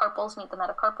carpals meet the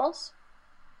metacarpals,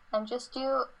 and just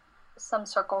do some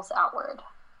circles outward.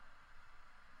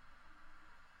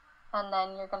 And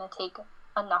then you're going to take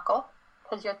a knuckle,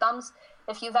 because your thumbs,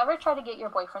 if you've ever tried to get your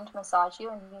boyfriend to massage you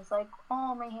and he's like,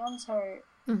 oh, my hands hurt,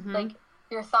 like,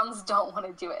 your thumbs don't want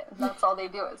to do it. And that's all they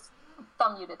do is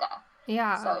thumb you to death.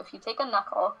 Yeah. So if you take a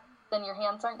knuckle, then your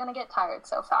hands aren't going to get tired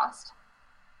so fast.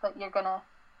 But you're going to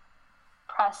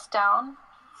press down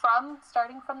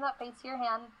starting from that base of your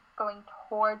hand, going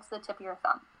towards the tip of your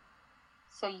thumb.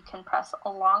 So you can press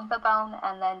along the bone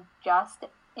and then just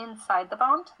inside the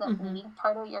bone to the meaty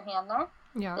part of your hand there.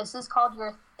 Yeah. This is called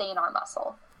your thenar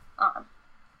muscle.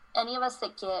 Any of us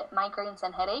that get migraines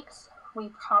and headaches, we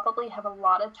probably have a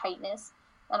lot of tightness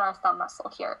in our thumb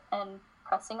muscle here. And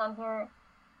pressing on here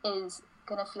is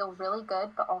going to feel really good,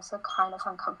 but also kind of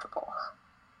uncomfortable.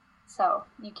 So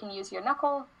you can use your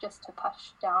knuckle just to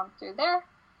push down through there.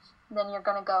 Then you're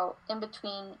going to go in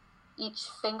between each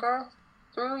finger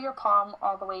through your palm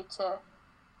all the way to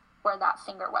where that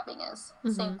finger webbing is.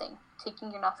 Same thing.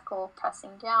 Taking your knuckle,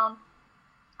 pressing down,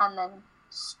 and then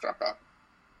strip it.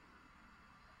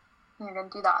 And you're going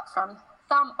to do that from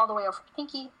thumb all the way over to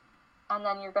pinky. And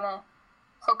then you're going to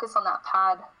focus on that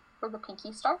pad where the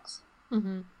pinky starts.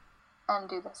 And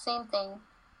do the same thing.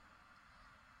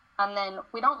 And then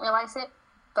we don't realize it,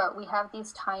 but we have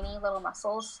these tiny little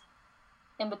muscles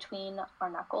in between our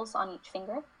knuckles on each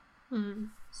finger.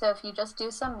 So if you just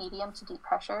do some medium to deep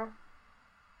pressure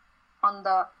on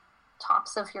the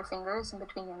tops of your fingers in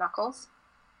between your knuckles,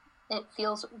 it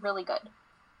feels really good.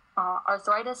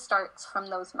 Arthritis starts from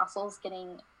those muscles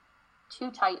getting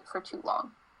too tight for too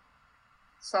long.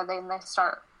 So then they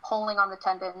start pulling on the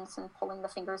tendons and pulling the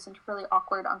fingers into really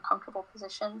awkward, uncomfortable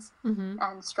positions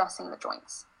and stressing the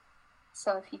joints.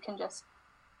 So if you can just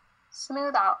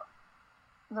smooth out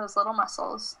those little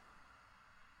muscles,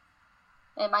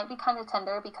 it might be kind of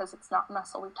tender because it's not a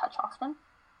muscle we touch often,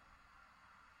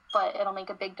 but it'll make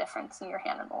a big difference in your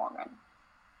hand in the long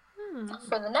run.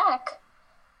 For the neck,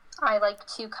 I like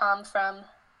to come from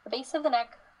the base of the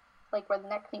neck, like where the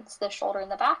neck meets the shoulder in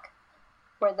the back,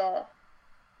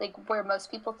 where most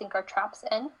people think our traps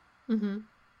end.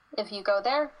 If you go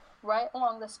there, right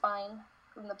along the spine,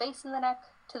 from the base of the neck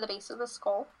to the base of the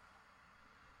skull,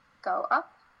 go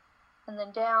up, and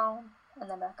then down, and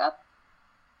then back up,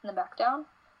 and then back down.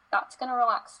 That's going to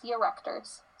relax the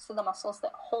erectors, so the muscles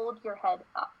that hold your head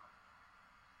up.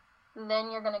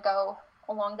 Then you're going to go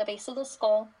along the base of the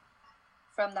skull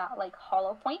from that like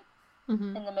hollow point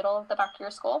in the middle of the back of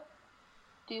your skull.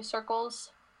 Do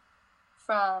circles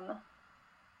from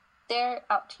there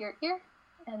out to your ear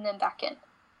and then back in.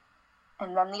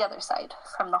 And then the other side,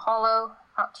 from the hollow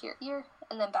out to your ear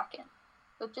and then back in,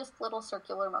 with just little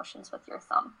circular motions with your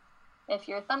thumb. If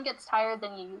your thumb gets tired,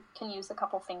 then you can use a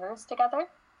couple fingers together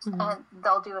and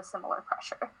they'll do a similar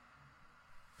pressure.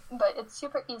 But it's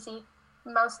super easy.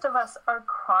 Most of us are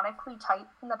chronically tight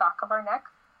in the back of our neck,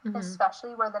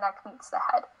 especially where the neck meets the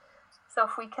head. So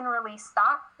if we can release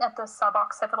that at the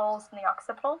suboccipitals and the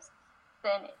occipitals,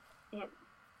 then it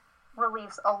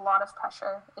relieves a lot of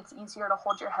pressure. It's easier to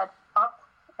hold your head up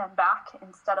and back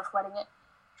instead of letting it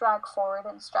drag forward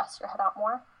and stress your head out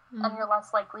more. And you're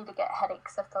less likely to get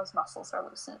headaches if those muscles are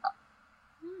loosened up.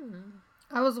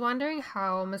 I was wondering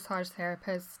how massage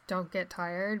therapists don't get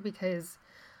tired, because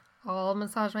I'll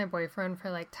massage my boyfriend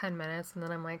for like 10 minutes and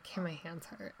then I'm like, okay, my hands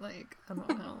hurt. Like, I don't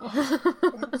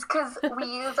know. It's because we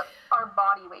use our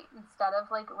body weight instead of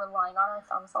like relying on our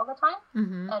thumbs all the time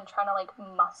and trying to like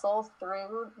muscle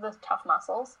through the tough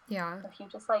muscles. Yeah. If you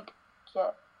just like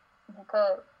get like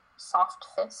a soft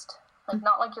fist, like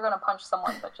not like you're going to punch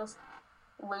someone, but just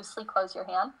loosely close your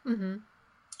hand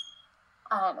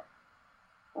and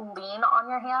lean on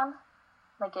your hand.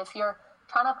 Like if you're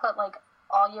trying to put like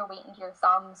all your weight into your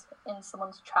thumbs in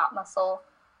someone's trap muscle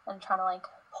and trying to like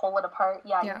pull it apart,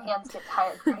 your hands get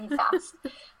tired pretty fast.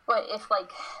 But if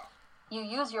like you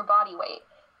use your body weight,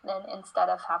 then instead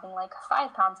of having like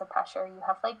 5 pounds of pressure, you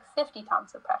have like 50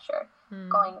 pounds of pressure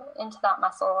going into that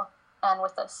muscle, and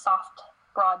with a soft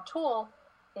broad tool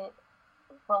it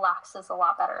relaxes a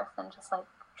lot better than just like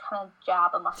trying to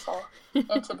jab a muscle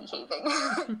into behaving.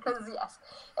 Because yes,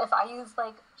 if I use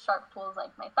like sharp tools like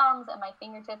my thumbs and my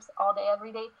fingertips all day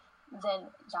every day, then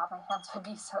my hands would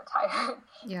be so tired.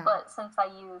 But since I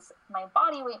use my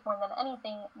body weight more than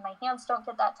anything, my hands don't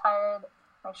get that tired,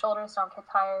 my shoulders don't get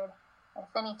tired.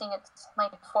 If anything, it's my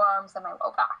forearms and my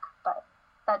low back, but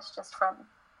that's just from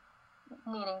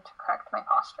needing to correct my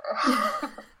posture.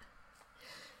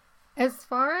 As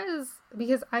far as,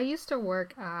 because I used to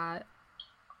work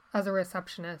as a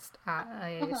receptionist at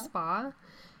a spa,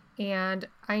 and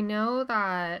I know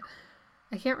that,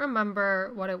 I can't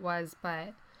remember what it was,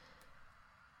 but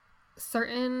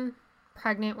certain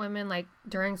pregnant women, like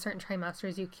during certain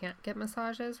trimesters, you can't get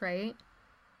massages, right?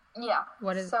 Yeah.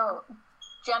 What is... So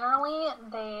Generally,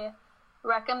 they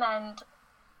recommend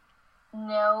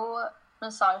no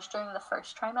massage during the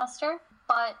first trimester,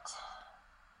 but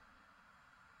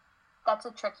that's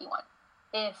a tricky one.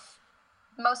 If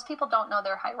most people don't know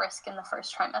they're high risk in the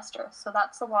first trimester, so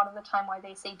that's a lot of the time why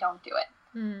they say don't do it.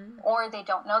 Or they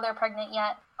don't know they're pregnant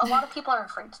yet. A lot of people are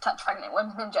afraid to touch pregnant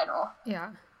women in general.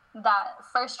 Yeah. That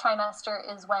first trimester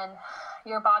is when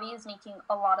your body is making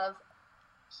a lot of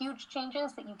huge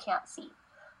changes that you can't see.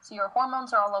 So your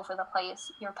hormones are all over the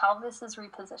place, your pelvis is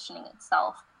repositioning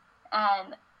itself,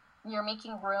 and you're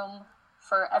making room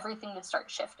for everything to start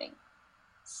shifting.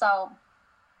 So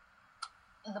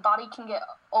the body can get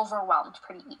overwhelmed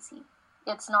pretty easy.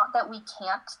 It's not that we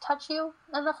can't touch you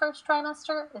in the first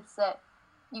trimester, it's that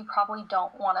you probably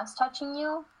don't want us touching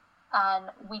you, and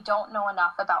we don't know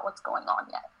enough about what's going on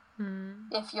yet.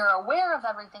 If you're aware of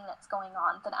everything that's going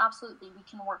on, then absolutely we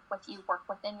can work with you, work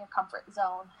within your comfort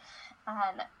zone,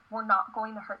 and we're not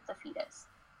going to hurt the fetus.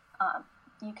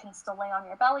 You can still lay on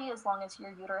your belly as long as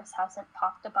your uterus hasn't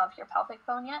popped above your pelvic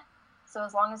bone yet. So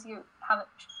as long as you haven't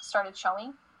started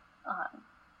showing,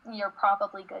 you're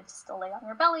probably good to still lay on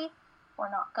your belly. We're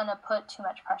not going to put too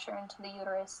much pressure into the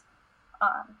uterus.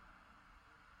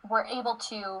 We're able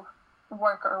to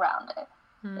work around it.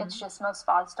 It's just most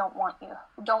spas don't want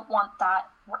that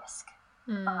risk.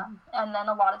 And then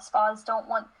a lot of spas don't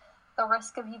want the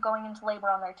risk of you going into labor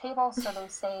on their table, so they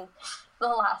say the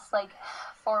last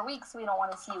 4 weeks we don't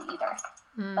want to see you either.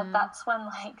 But that's when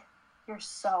you're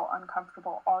so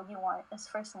uncomfortable, all you want is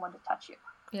for someone to touch you.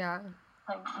 Yeah.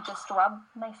 Just rub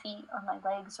my feet or my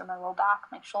legs or my low back,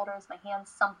 my shoulders, my hands,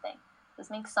 something.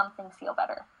 Just make something feel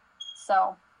better.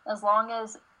 So as long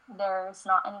as there's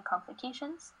not any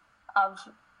complications of,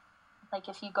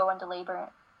 if you go into labor,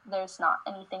 there's not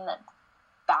anything that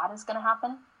bad is going to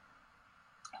happen,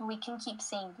 we can keep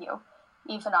seeing you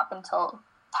even up until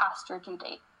past your due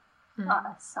date.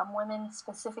 Some women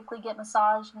specifically get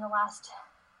massage in the last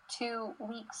 2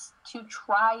 weeks to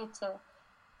try to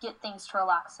get things to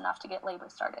relax enough to get labor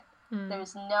started.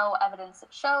 There's no evidence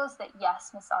that shows that,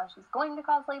 yes, massage is going to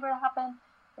cause labor to happen.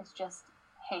 It's just,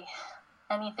 hey,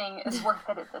 anything is worth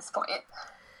it at this point.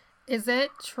 Is it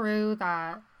true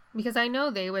that, because I know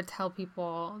they would tell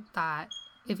people that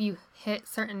if you hit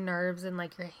certain nerves in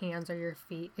your hands or your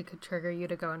feet, it could trigger you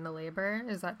to go into labor.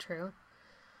 Is that true?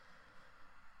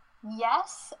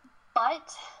 Yes,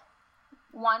 but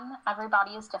one,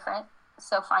 everybody is different.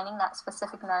 So finding that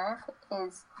specific nerve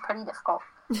is pretty difficult.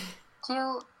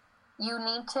 Two, you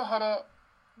need to hit it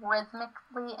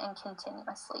rhythmically and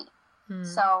continuously.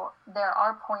 So there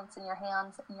are points in your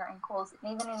hands and your ankles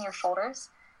and even in your shoulders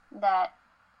that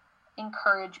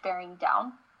encourage bearing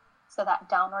down. So that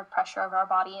downward pressure of our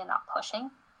body and not pushing,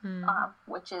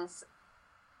 which is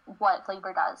what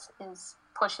labor does, is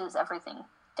pushes everything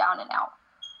down and out.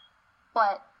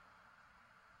 But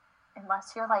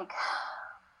unless you're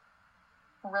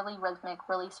really rhythmic,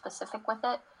 really specific with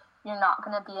it, you're not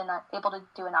going to be able to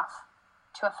do enough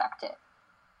to affect it.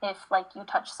 If you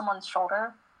touch someone's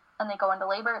shoulder and they go into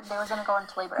labor, they were going to go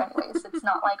into labor anyways. It's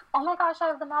not oh my gosh, I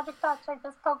have the magic touch, I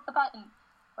just poked the button.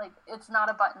 It's not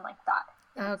a button like that.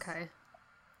 Okay.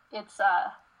 It's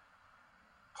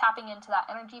tapping into that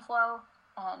energy flow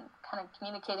and kind of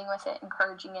communicating with it,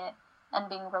 encouraging it, and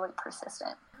being really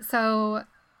persistent. So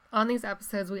on these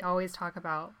episodes, we always talk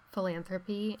about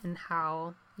philanthropy and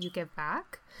how you give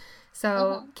back.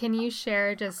 So can you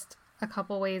share just a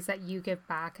couple ways that you give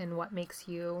back and what makes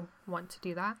you want to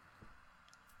do that?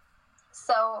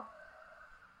 So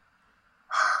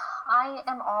I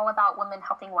am all about women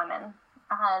helping women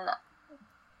and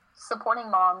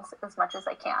supporting moms as much as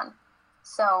I can.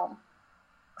 So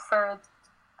for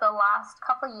the last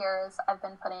couple of years, I've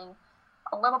been putting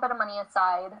a little bit of money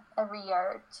aside every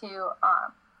year to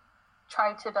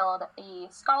try to build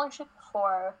a scholarship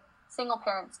for single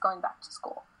parents going back to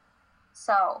school.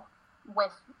 So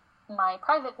with my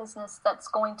private business, that's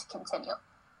going to continue.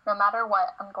 No matter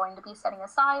what, I'm going to be setting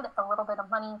aside a little bit of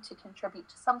money to contribute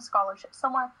to some scholarship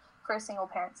somewhere for single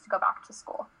parents to go back to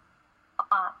school.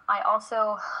 I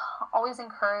also always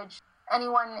encourage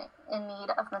anyone in need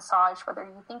of massage, whether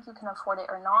you think you can afford it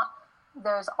or not,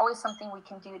 there's always something we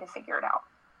can do to figure it out.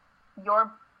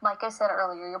 Like I said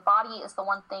earlier, your body is the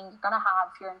one thing you're going to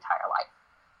have your entire life.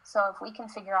 So if we can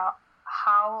figure out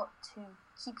how to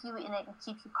keep you in it and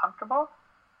keep you comfortable,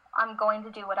 I'm going to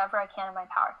do whatever I can in my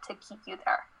power to keep you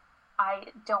there. I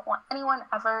don't want anyone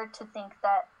ever to think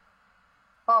that,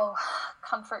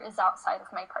 comfort is outside of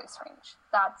my price range.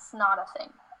 That's not a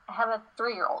thing. I have a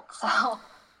 3-year-old, so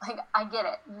I get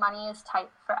it. Money is tight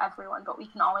for everyone, but we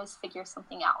can always figure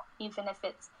something out. Even if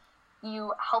it's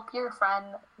you help your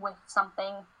friend with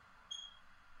something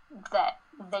that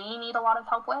they need a lot of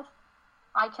help with,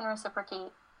 I can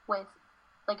reciprocate with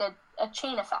like a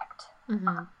chain effect,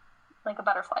 like a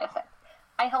butterfly effect.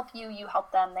 I help you, you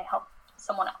help them, they help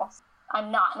someone else.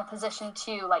 I'm not in a position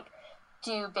to like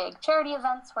do big charity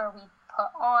events where we put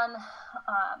on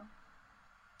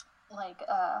like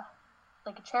a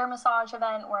chair massage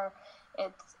event where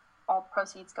it's all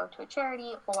proceeds go to a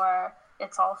charity, or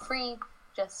it's all free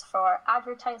just for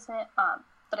advertisement.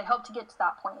 But I hope to get to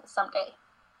that point someday.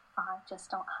 I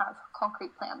just don't have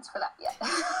concrete plans for that yet.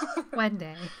 One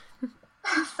day.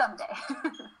 Someday.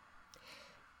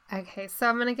 Okay, so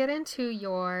I'm going to get into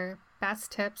your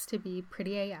best tips to be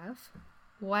pretty AF.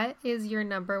 What is your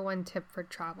number one tip for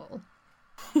travel?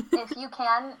 If you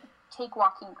can, take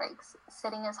walking breaks.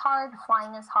 Sitting is hard,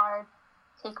 flying is hard.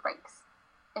 Take breaks.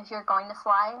 If you're going to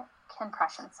fly,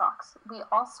 compression socks. We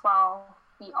all swell,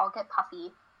 we all get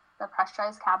puffy. The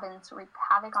pressurized cabins wreak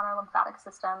havoc on our lymphatic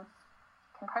system.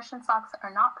 Compression socks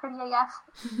are not pretty AF,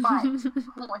 but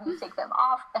when you take them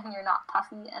off and you're not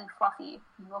puffy and fluffy,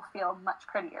 you will feel much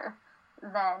prettier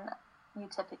than you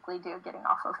typically do getting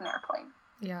off of an airplane.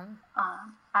 Yeah.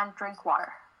 And drink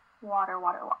water. Water.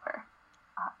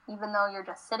 Even though you're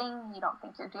just sitting, you don't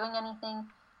think you're doing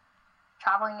anything,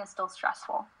 traveling is still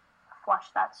stressful. Flush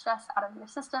that stress out of your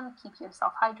system, keep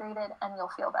yourself hydrated, and you'll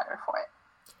feel better for it.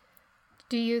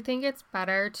 Do you think it's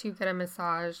better to get a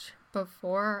massage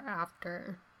before or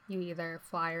after you either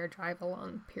fly or drive a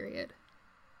long period?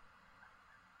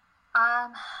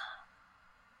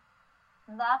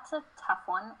 That's a tough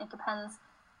one. It depends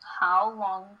how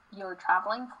long you're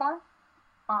traveling for.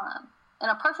 In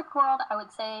a perfect world, I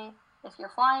would say if you're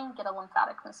flying, get a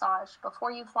lymphatic massage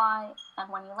before you fly and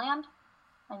when you land.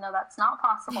 I know that's not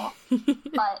possible,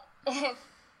 but if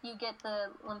you get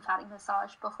the lymphatic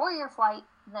massage before your flight,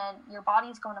 then your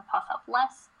body's going to puff up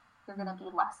less, you're going to be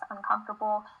less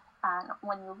uncomfortable, and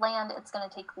when you land, it's going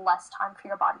to take less time for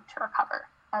your body to recover.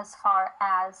 As far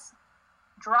as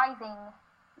driving,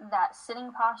 that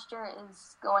sitting posture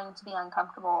is going to be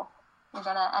uncomfortable. You're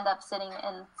going to end up sitting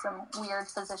in some weird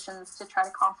positions to try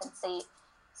to compensate.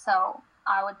 So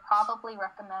I would probably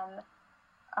recommend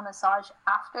a massage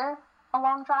after a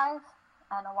long drive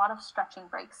and a lot of stretching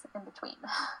breaks in between.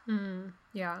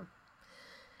 Yeah.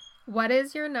 What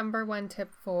is your number one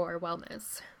tip for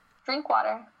wellness? Drink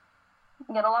water,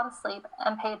 get a lot of sleep,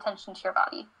 and pay attention to your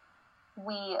body.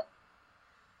 We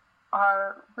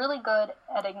are really good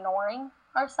at ignoring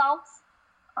ourselves.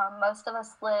 Most of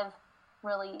us live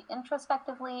really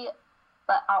introspectively,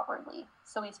 but outwardly.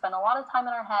 So we spend a lot of time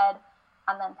in our head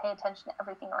and then pay attention to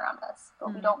everything around us,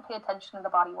 but we don't pay attention to the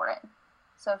body we're in.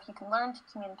 So if you can learn to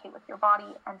communicate with your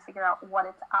body and figure out what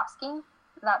it's asking,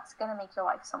 that's going to make your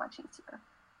life so much easier.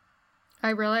 I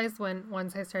realized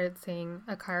once I started seeing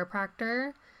a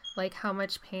chiropractor, like how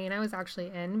much pain I was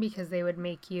actually in because they would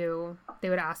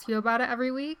ask you about it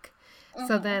every week.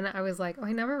 So then I was like, oh,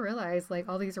 I never realized like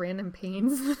all these random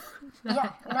pains.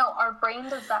 Yeah, no, our brain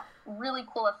does that really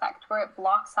cool effect where it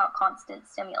blocks out constant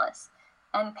stimulus.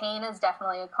 And pain is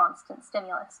definitely a constant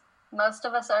stimulus. Most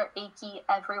of us are achy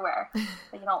everywhere,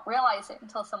 but you don't realize it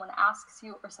until someone asks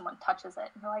you or someone touches it.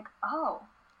 And you're like, oh,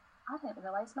 I didn't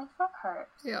realize my foot hurt.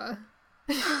 Yeah.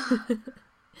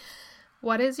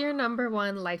 What is your number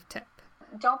one life tip?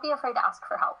 Don't be afraid to ask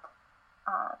for help.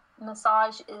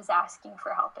 Massage is asking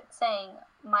for help. It's saying,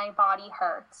 my body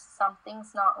hurts.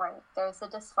 Something's not right. There's a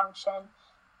dysfunction,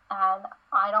 and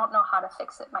I don't know how to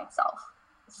fix it myself.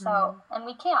 So, and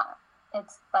we can't.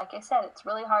 It's, like I said, it's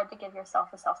really hard to give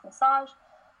yourself a self-massage,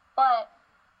 but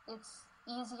it's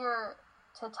easier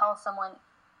to tell someone,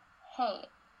 hey,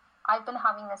 I've been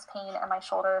having this pain in my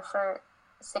shoulder for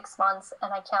 6 months,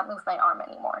 and I can't move my arm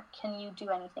anymore. Can you do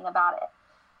anything about it?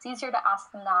 It's easier to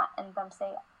ask them that and them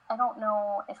say, I don't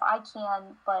know if I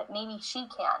can, but maybe she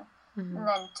can,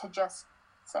 than to just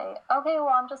say, okay,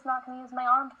 well, I'm just not going to use my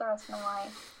arm for the rest of my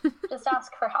life. Just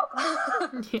ask for help.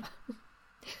 Yeah.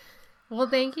 Well,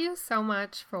 thank you so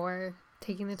much for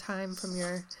taking the time from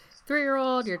your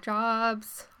 3-year-old, your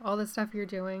jobs, all the stuff you're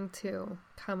doing to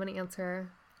come and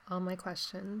answer all my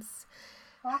questions.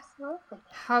 Absolutely.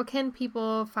 How can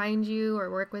people find you or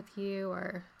work with you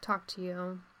or talk to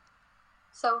you?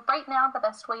 So right now, the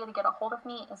best way to get a hold of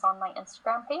me is on my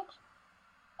Instagram page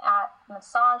at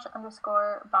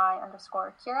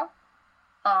massage_by_Keirra.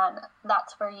 And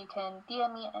that's where you can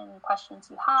DM me any questions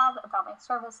you have about my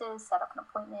services, set up an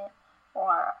appointment,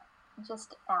 or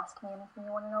just ask me anything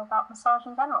you want to know about massage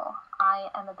in general. I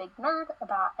am a big nerd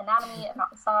about anatomy,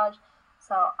 about massage,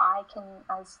 so I can,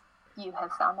 as you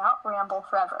have found out, ramble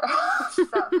forever.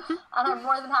 And I'm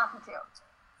more than happy to.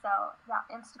 So, yeah,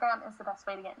 Instagram is the best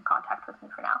way to get in contact with me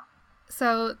for now.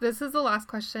 So this is the last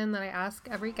question that I ask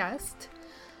every guest.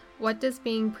 What does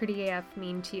being pretty AF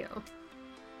mean to you?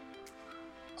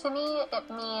 To me, it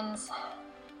means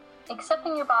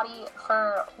accepting your body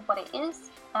for what it is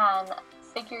and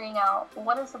figuring out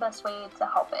what is the best way to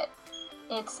help it.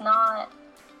 It's not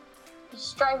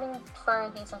striving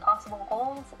for these impossible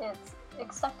goals. It's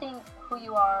accepting who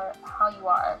you are, how you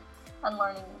are, and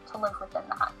learning to live within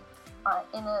that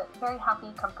in a very happy,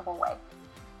 comfortable way.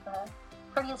 The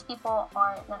prettiest people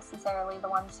aren't necessarily the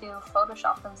ones who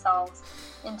Photoshop themselves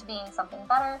into being something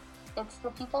better. It's the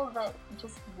people that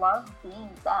just love being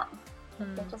them.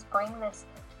 They just bring this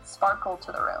sparkle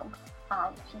to the room.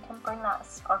 And if you can bring that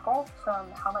sparkle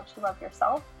from how much you love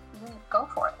yourself, you go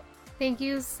for it. Thank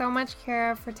you so much,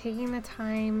 Keirra, for taking the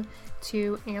time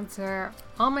to answer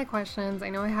all my questions. I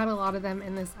know I had a lot of them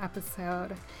in this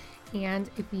episode. And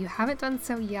if you haven't done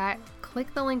so yet,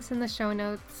 click the links in the show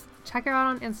notes. Check her out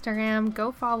on Instagram.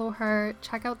 Go follow her.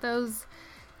 Check out those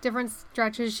different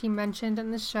stretches she mentioned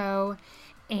in the show.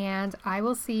 And I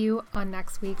will see you on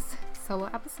next week's solo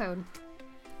episode.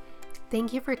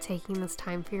 Thank you for taking this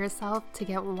time for yourself to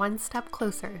get one step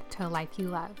closer to a life you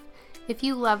love. If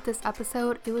you loved this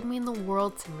episode, it would mean the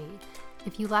world to me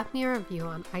if you left me a review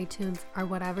on iTunes or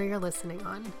whatever you're listening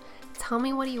on. Tell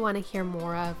me what you want to hear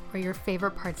more of or your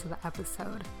favorite parts of the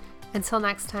episode. Until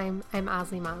next time, I'm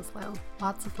Ashley Maslow.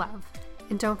 Lots of love.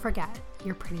 And don't forget,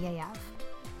 you're pretty AF.